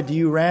blood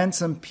you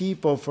ransomed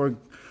people for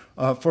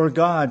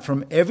God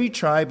from every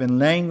tribe and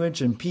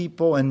language and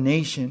people and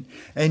nation.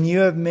 And you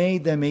have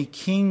made them a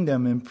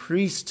kingdom and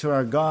priests to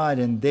our God,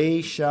 and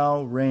they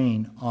shall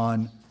reign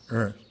on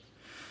earth.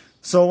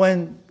 So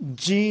when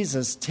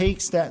Jesus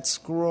takes that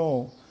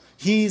scroll,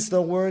 He's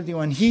the worthy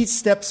one. He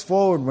steps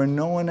forward where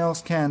no one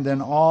else can.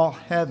 Then all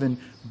heaven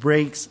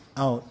breaks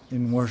out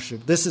in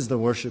worship. This is the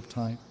worship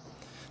time.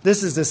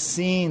 This is the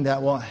scene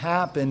that will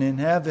happen in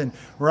heaven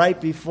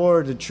right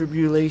before the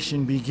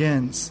tribulation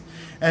begins.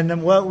 And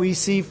then what we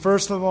see,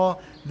 first of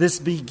all, this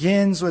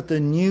begins with a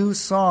new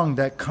song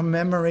that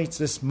commemorates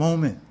this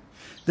moment.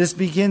 This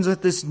begins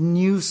with this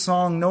new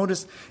song.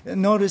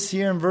 Notice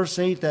here in verse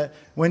 8 that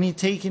when He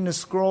taken the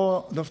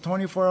scroll, the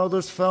 24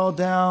 elders fell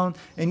down,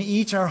 and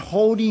each are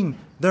holding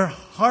their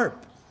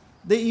harp.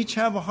 They each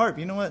have a harp.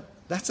 You know what?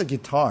 That's a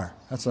guitar.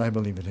 That's what I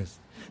believe it is.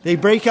 They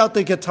break out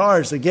the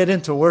guitars to get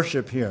into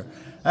worship here.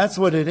 That's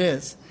what it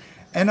is.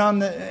 And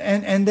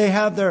and they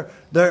have their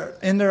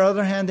in their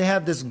other hand, they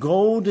have this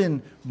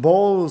golden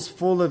bowls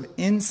full of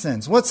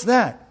incense. What's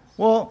that?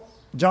 Well,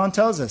 John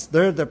tells us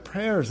they're the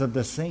prayers of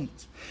the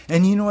saints.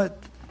 And you know what?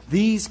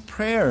 These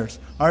prayers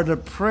are the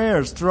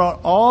prayers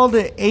throughout all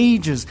the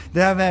ages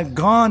that have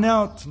gone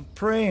out to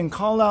pray and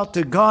call out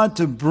to God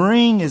to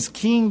bring His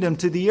kingdom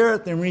to the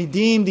earth and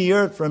redeem the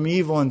earth from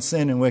evil and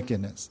sin and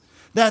wickedness.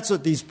 That's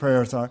what these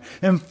prayers are.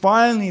 And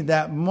finally,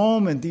 that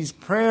moment, these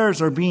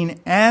prayers are being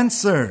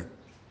answered.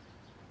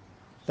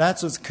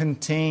 That's what's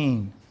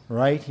contained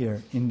right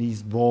here in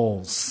these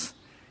bowls.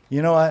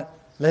 You know what?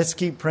 Let's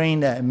keep praying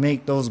that and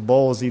make those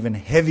bowls even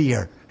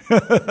heavier.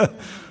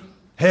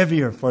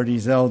 Heavier for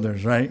these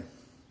elders, right?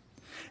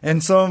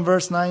 And so in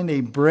verse 9,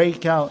 they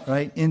break out,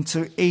 right,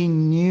 into a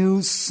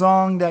new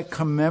song that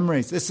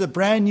commemorates. It's a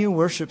brand new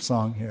worship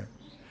song here.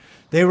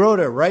 They wrote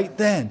it right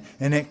then,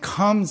 and it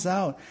comes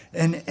out.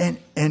 And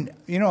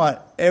you know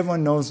what?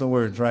 Everyone knows the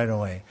words right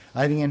away.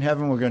 I think in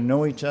heaven we're going to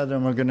know each other,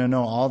 and we're going to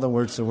know all the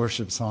words to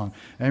worship song.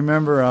 I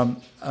remember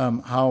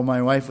how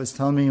my wife was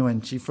telling me when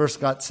she first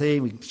got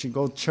saved, she'd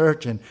go to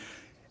church, and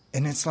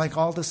it's like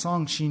all the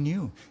songs she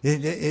knew.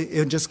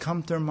 It just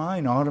come to her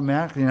mind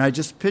automatically, and I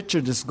just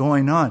pictured this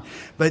going on.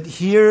 But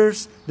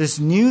here's this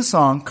new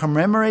song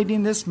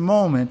commemorating this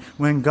moment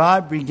when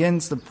God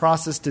begins the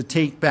process to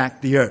take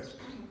back the earth.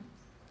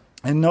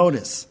 And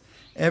notice,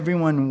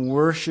 everyone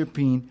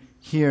worshiping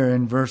here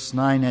in verse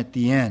 9 at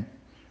the end.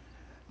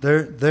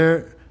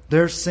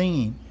 They're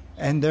singing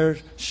and they're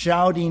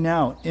shouting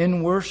out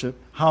in worship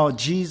how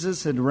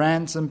Jesus had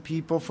ransomed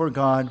people for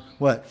God,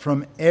 what?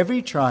 From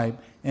every tribe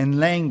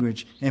and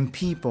language and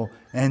people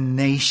and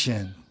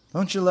nation.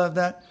 Don't you love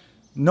that?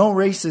 No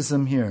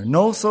racism here,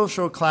 no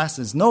social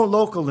classes, no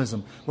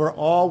localism. We're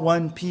all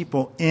one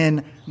people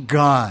in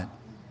God.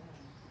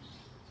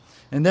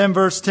 And then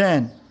verse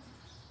 10.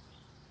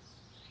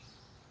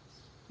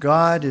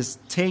 God has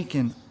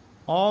taken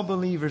all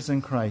believers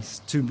in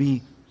Christ to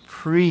be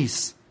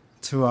priests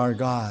to our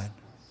God.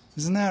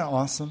 Isn't that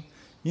awesome?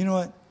 You know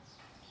what?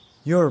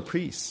 You're a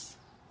priest.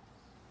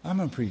 I'm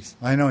a priest.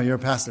 I know you're a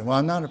pastor. Well,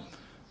 I'm not a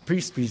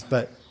priest,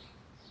 but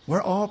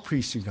we're all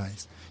priests, you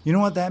guys. You know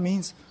what that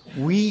means?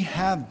 We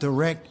have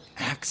direct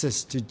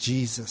access to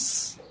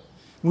Jesus.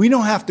 We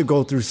don't have to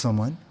go through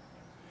someone.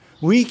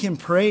 We can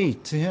pray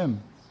to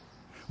Him.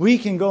 We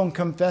can go and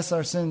confess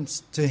our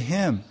sins to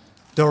Him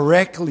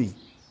directly.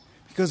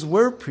 Because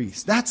we're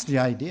priests. That's the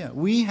idea.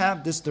 We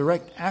have this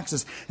direct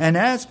access. And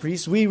as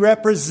priests, we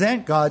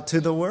represent God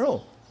to the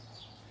world.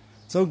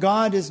 So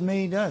God has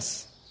made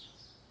us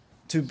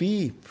to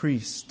be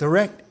priests,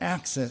 direct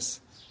access,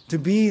 to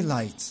be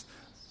lights.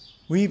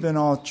 We've been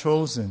all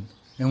chosen.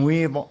 And we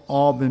have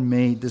all been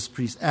made this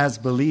priest as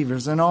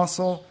believers. And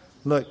also,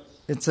 look,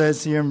 it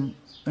says here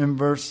in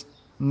verse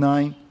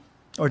 9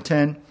 or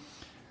 10,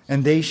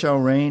 and they shall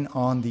reign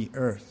on the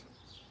earth.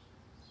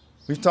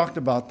 We've talked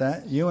about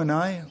that. You and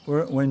I,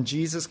 when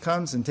Jesus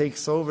comes and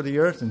takes over the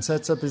earth and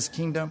sets up his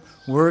kingdom,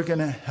 we're going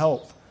to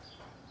help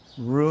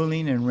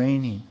ruling and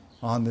reigning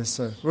on this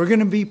earth. We're going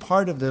to be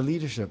part of the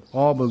leadership,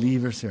 all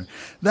believers here.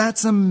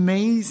 That's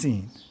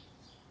amazing.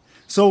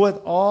 So with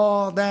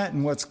all that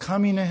and what's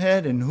coming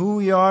ahead and who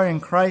we are in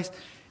Christ,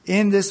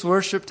 in this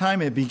worship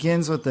time, it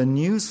begins with a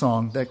new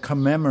song that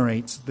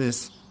commemorates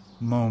this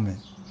moment.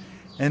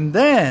 And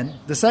then,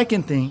 the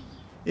second thing,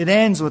 it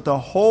ends with the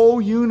whole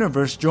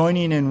universe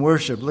joining in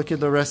worship. Look at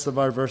the rest of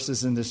our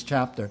verses in this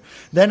chapter.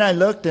 Then I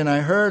looked and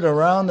I heard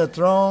around the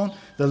throne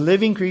the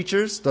living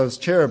creatures, those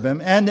cherubim,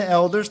 and the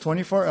elders,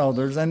 24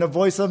 elders, and the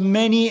voice of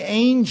many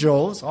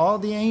angels, all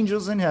the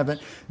angels in heaven,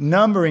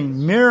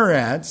 numbering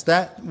myriads.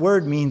 That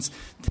word means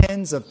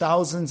tens of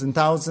thousands and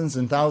thousands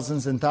and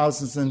thousands and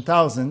thousands and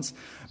thousands.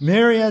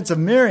 Myriads of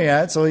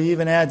myriads, so he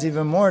even adds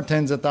even more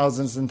tens of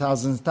thousands and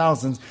thousands and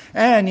thousands.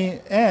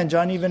 And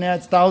John even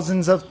adds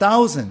thousands of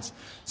thousands.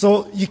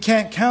 So you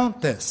can't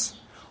count this.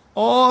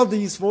 All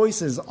these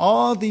voices,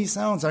 all these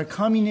sounds are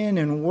coming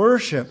in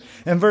worship.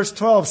 And verse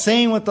 12,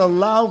 saying with a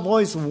loud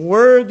voice,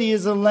 worthy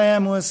is the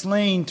Lamb who was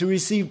slain to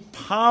receive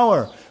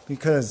power,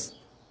 because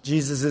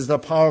Jesus is the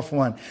powerful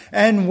one,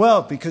 and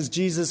wealth, because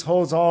Jesus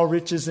holds all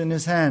riches in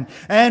his hand,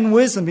 and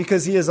wisdom,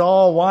 because he is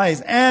all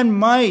wise, and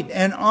might,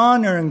 and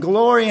honor, and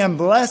glory, and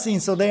blessing.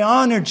 So they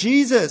honor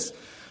Jesus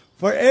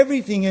for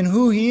everything and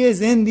who he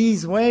is in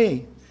these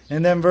ways.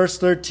 And then verse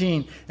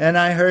 13, and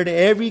I heard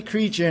every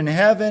creature in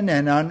heaven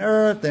and on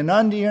earth and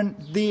under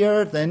the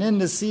earth and in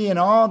the sea and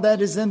all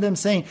that is in them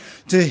saying,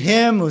 to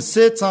him who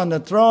sits on the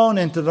throne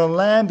and to the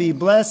Lamb be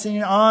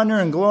blessing, honor,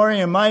 and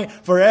glory and might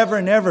forever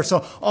and ever. So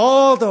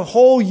the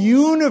whole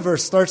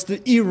universe starts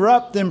to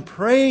erupt in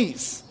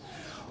praise.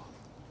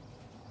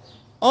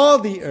 All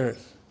the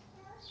earth,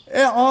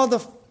 all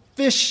the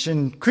fish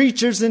and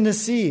creatures in the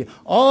sea,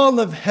 all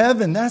of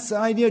heaven, that's the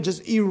idea,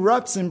 just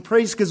erupts in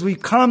praise, because we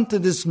come to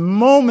this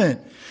moment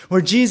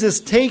where Jesus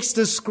takes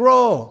the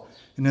scroll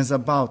and is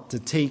about to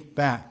take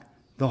back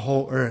the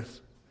whole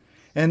earth.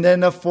 And then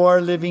the four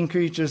living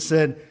creatures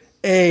said,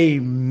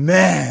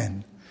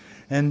 Amen.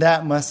 And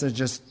that must have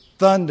just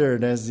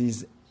thundered as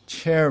these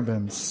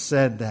cherubim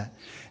said that.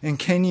 And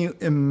can you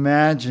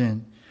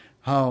imagine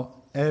how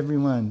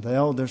everyone, the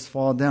elders,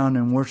 fall down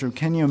and worship?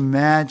 Can you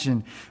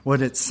imagine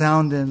what it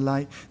sounded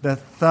like? The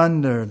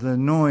thunder, the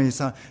noise,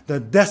 the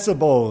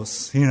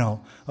decibels,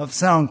 of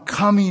sound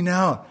coming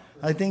out.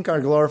 I think our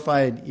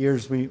glorified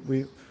ears,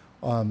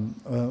 our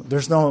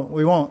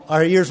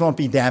ears won't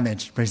be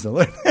damaged. Praise the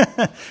Lord.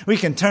 We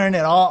can turn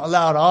it all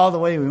loud all the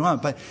way we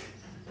want, but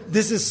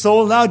this is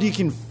so loud you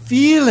can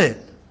feel it.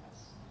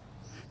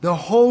 The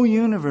whole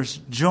universe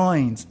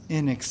joins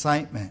in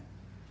excitement.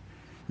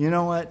 You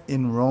know what?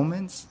 In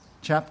Romans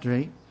Chapter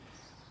 8,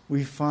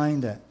 we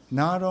find that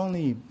not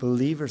only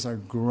believers are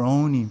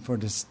groaning for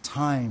this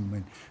time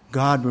when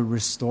God will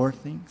restore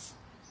things,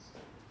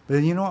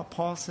 but you know what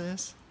Paul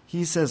says?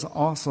 He says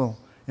also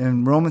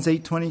in Romans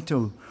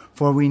 8:22,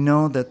 for we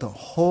know that the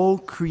whole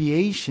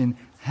creation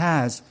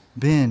has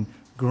been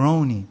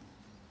groaning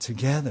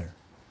together.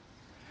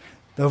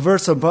 The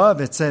verse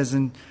above, it says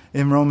in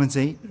Romans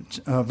 8,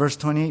 verse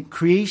 28,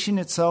 creation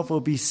itself will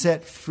be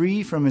set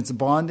free from its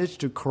bondage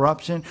to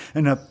corruption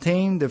and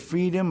obtain the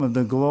freedom of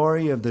the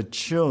glory of the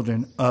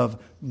children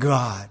of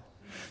God.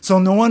 So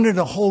no wonder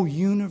the whole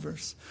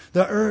universe,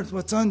 the earth,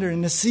 what's under,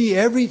 and the sea,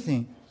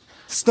 everything,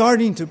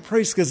 starting to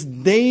praise, because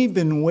they've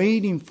been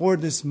waiting for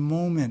this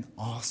moment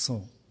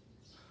also.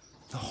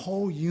 The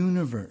whole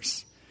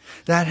universe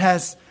that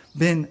has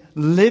been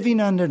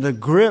living under the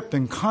grip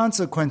and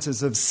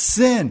consequences of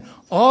sin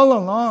all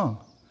along.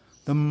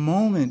 The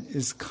moment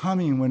is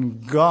coming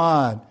when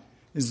God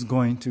is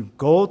going to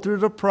go through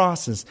the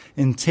process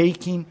in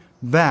taking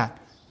back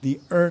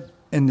the earth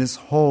and this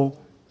whole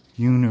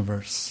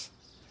universe.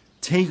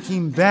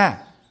 Taking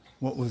back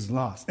what was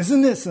lost.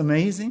 Isn't this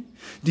amazing?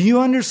 Do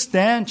you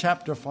understand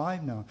chapter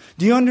 5 now?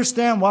 Do you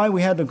understand why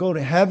we had to go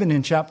to heaven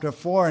in chapter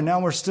 4 and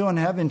now we're still in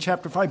heaven in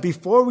chapter 5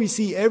 before we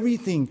see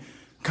everything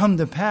come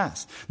to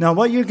pass? Now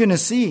what you're going to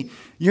see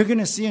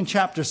in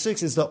chapter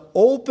 6 is the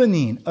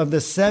opening of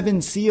the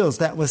 7 seals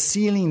that was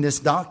sealing this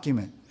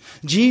document.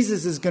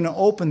 Jesus is going to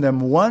open them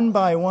one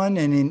by one,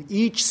 and in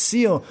each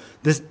seal,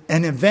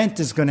 an event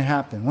is going to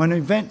happen. One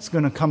event is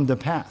going to come to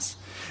pass.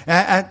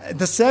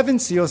 The 7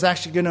 seals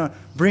actually going to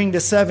bring the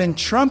 7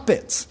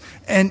 trumpets.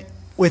 And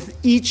with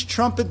each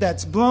trumpet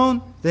that's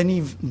blown, then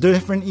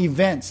different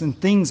events and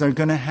things are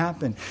going to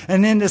happen.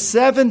 And then the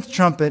seventh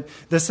trumpet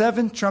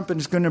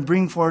is going to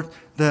bring forth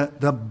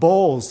the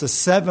bowls, the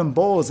 7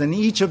 bowls. And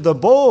each of the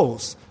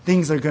bowls,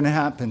 things are going to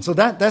happen. So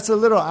that's a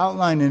little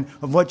outline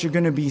of what you're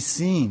going to be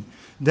seeing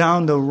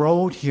down the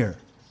road here.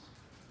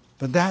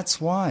 But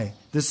that's why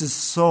this is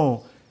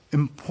so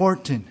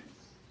important.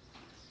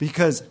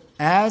 Because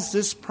as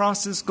this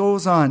process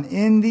goes on,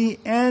 in the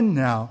end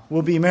now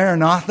will be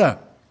Maranatha.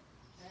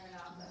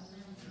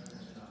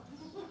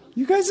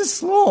 You guys are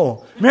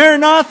slow.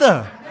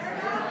 Maranatha.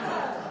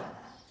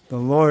 The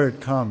Lord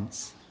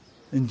comes.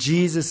 And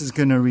Jesus is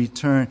going to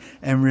return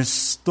and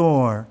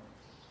restore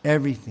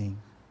everything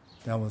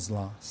that was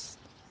lost.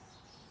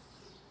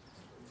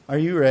 Are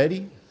you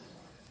ready?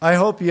 I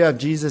hope you have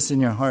Jesus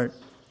in your heart.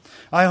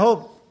 I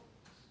hope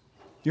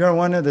you're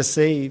one of the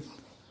saved.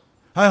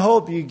 I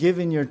hope you've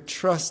given your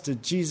trust to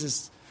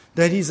Jesus,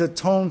 that He's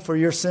atoned for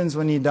your sins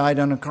when He died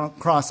on the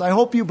cross. I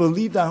hope you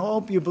believe that. I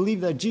hope you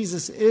believe that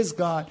Jesus is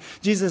God.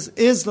 Jesus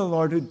is the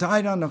Lord who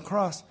died on the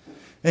cross.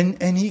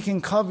 And He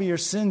can cover your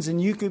sins, and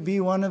you could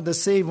be one of the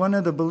saved, one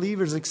of the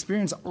believers,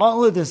 experience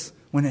all of this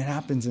when it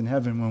happens in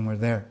heaven when we're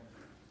there.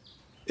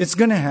 It's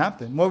going to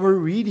happen. What we're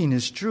reading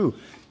is true.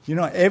 You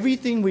know,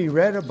 everything we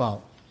read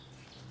about,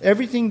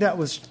 everything that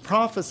was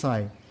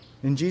prophesied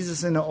in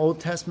Jesus in the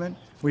Old Testament,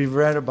 we've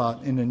read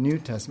about in the New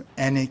Testament,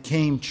 and it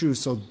came true.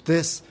 So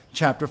this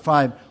chapter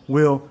 5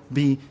 will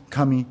be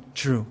coming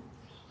true.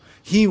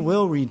 He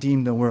will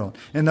redeem the world.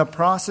 And the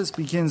process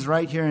begins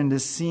right here in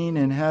this scene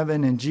in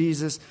heaven, and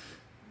Jesus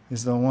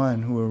is the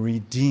one who will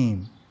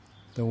redeem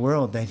the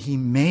world that He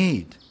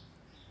made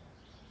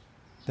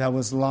that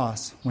was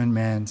lost when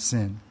man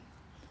sinned.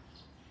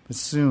 But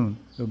soon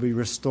it will be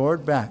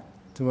restored back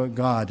to what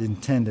God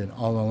intended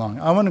all along.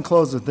 I want to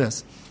close with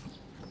this.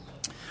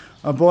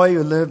 A boy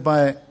who lived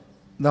by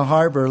the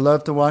harbor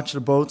loved to watch the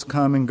boats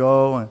come and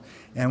go,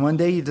 and one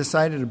day he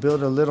decided to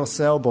build a little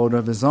sailboat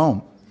of his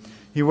own.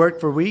 He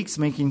worked for weeks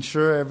making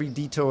sure every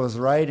detail was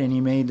right, and he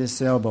made this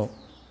sailboat.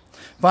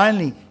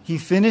 Finally, he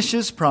finished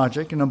his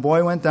project, and the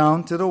boy went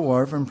down to the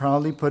wharf and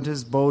proudly put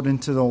his boat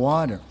into the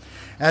water.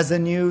 As the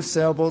new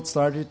sailboat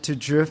started to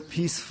drift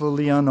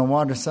peacefully on the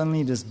water,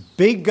 suddenly this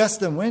big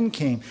gust of wind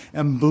came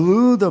and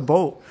blew the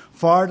boat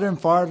farther and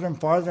farther and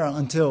farther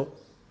until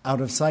out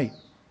of sight.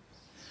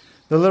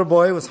 The little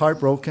boy was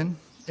heartbroken.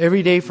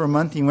 Every day for a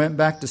month he went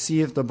back to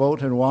see if the boat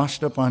had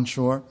washed up on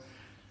shore.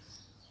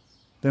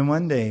 Then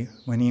one day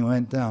when he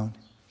went down,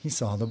 he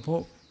saw the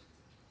boat.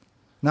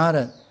 Not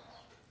in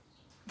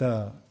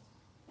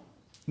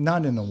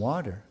the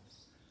water,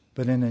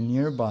 but in a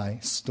nearby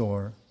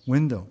store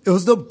window. It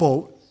was the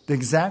boat, the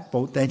exact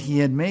boat that he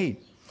had made.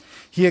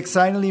 He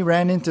excitedly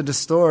ran into the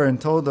store and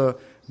told the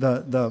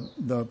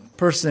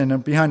person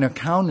behind the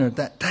counter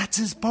that's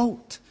his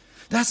boat.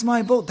 That's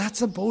my boat. That's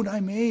the boat I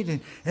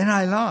made and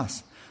I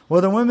lost.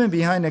 Well, the woman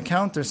behind the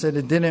counter said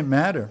it didn't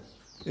matter.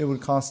 It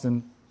would cost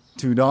him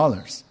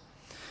 $2.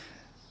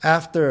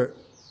 After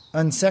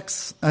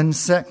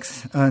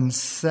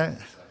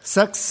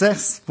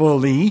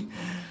unsuccessfully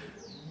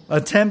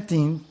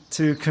attempting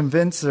to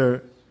convince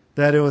her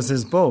that it was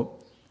his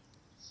boat,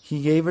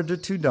 he gave her the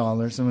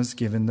 $2 and was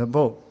given the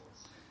boat.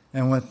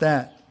 And with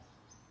that,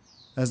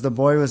 as the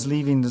boy was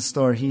leaving the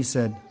store, he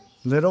said,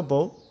 "Little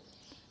boat,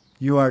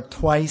 you are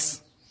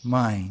twice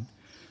mine.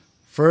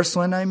 First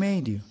when I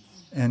made you,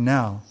 and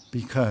now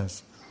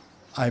because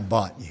I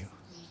bought you."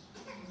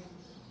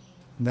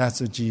 And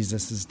that's what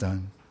Jesus has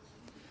done.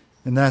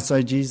 And that's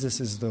why Jesus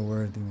is the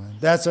worthy one.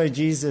 That's why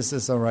Jesus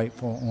is the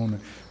rightful owner.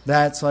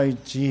 That's why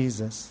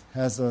Jesus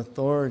has the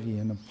authority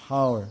and the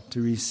power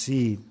to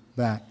receive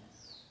back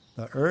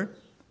the earth,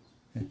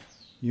 and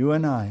you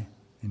and I,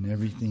 and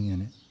everything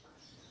in it.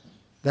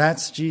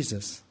 That's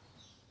Jesus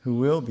who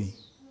will be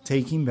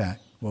taking back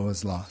what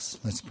was lost.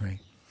 Let's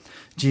pray.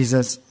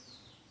 Jesus,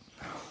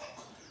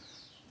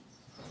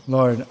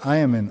 Lord, I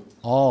am in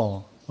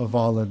awe of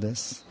all of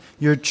this.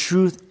 Your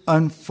truth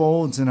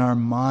unfolds in our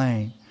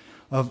mind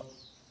of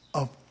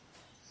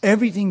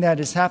everything that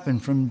has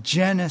happened from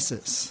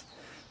Genesis,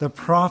 the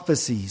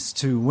prophecies,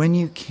 to when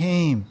you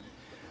came,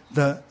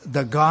 the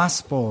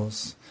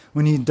Gospels,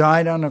 when you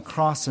died on a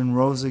cross and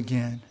rose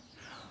again.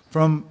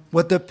 From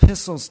what the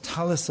epistles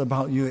tell us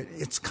about you,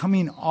 it's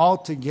coming all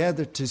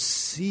together to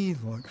see,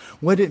 Lord,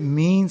 what it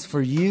means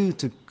for you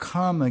to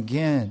come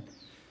again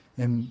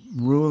and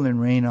rule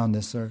and reign on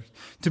this earth,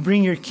 to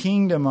bring your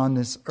kingdom on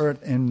this earth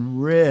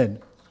and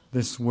rid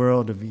this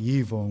world of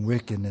evil and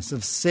wickedness,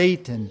 of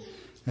Satan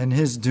and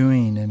his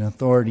doing and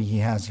authority he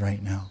has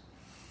right now.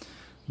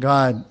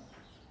 God,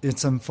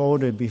 it's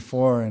unfolded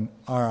before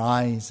our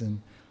eyes,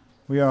 and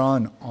we are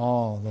on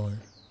awe, Lord.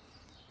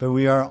 But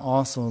we are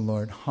also,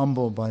 Lord,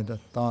 humbled by the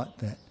thought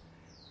that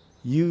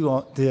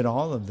you did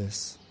all of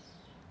this,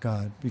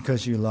 God,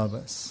 because you love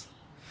us.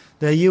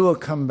 That you will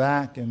come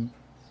back and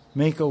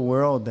make a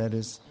world that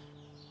is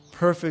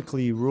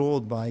perfectly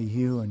ruled by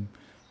you and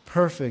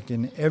perfect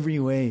in every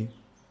way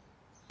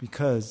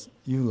because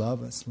you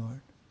love us,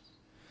 Lord.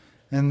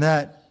 And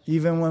that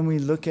even when we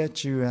look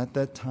at you at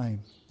that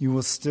time, you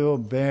will still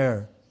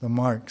bear the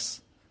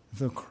marks of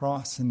the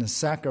cross and the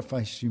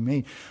sacrifice you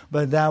made.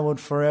 But that would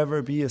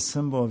forever be a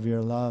symbol of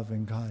your love.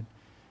 And God,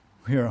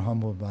 we are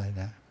humbled by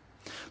that.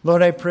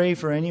 Lord, I pray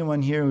for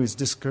anyone here who is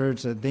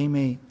discouraged that they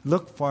may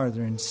look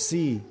farther and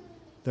see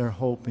their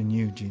hope in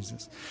you,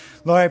 Jesus.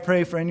 Lord, I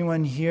pray for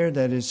anyone here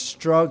that is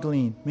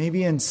struggling,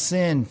 maybe in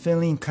sin,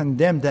 feeling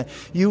condemned, that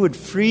you would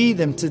free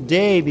them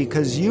today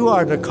because you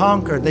are the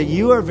conqueror, that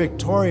you are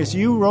victorious.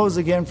 You rose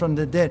again from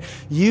the dead.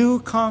 You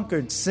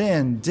conquered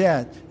sin,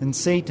 death, and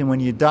Satan when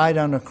you died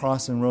on the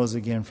cross and rose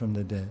again from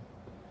the dead.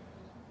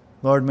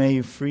 Lord, may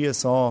you free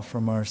us all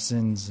from our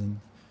sins and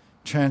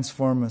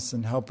transform us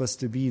and help us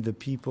to be the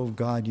people of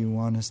God you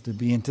want us to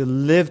be, and to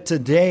live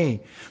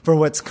today for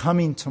what's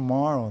coming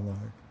tomorrow,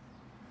 Lord.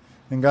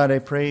 And God, I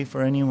pray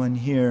for anyone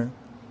here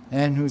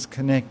and who's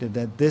connected,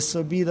 that this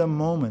will be the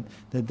moment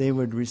that they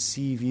would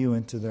receive you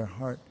into their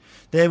heart.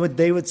 They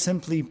would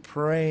simply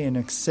pray and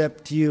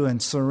accept you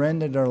and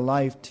surrender their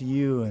life to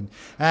you and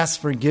ask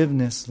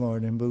forgiveness,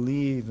 Lord, and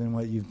believe in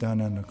what you've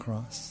done on the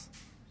cross.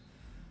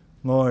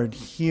 Lord,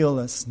 heal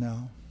us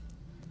now.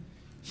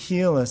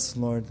 Heal us,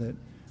 Lord, that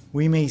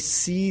we may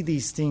see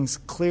these things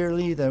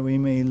clearly, that we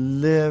may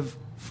live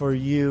for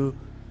you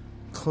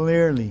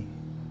clearly,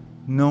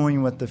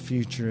 knowing what the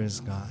future is,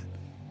 God.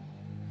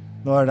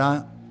 Lord,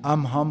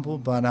 I'm humble,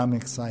 but I'm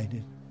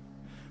excited.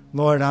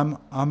 Lord,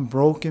 I'm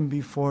broken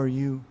before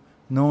you,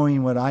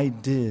 knowing what I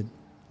did,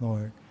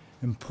 Lord,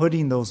 and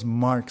putting those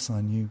marks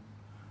on you.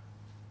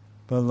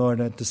 But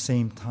Lord, at the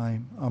same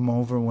time, I'm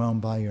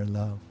overwhelmed by your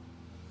love.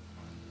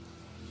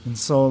 And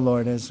so,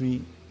 Lord, as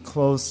we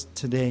close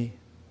today,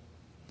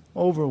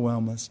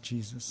 overwhelm us,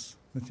 Jesus,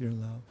 with your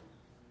love.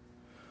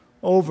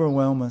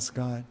 Overwhelm us,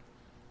 God,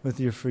 with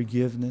your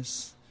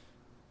forgiveness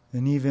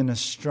and even a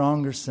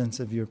stronger sense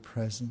of your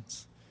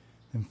presence.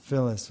 And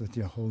fill us with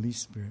your Holy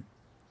Spirit.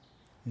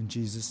 In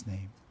Jesus'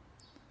 name,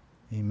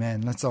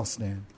 amen. Let's all stand.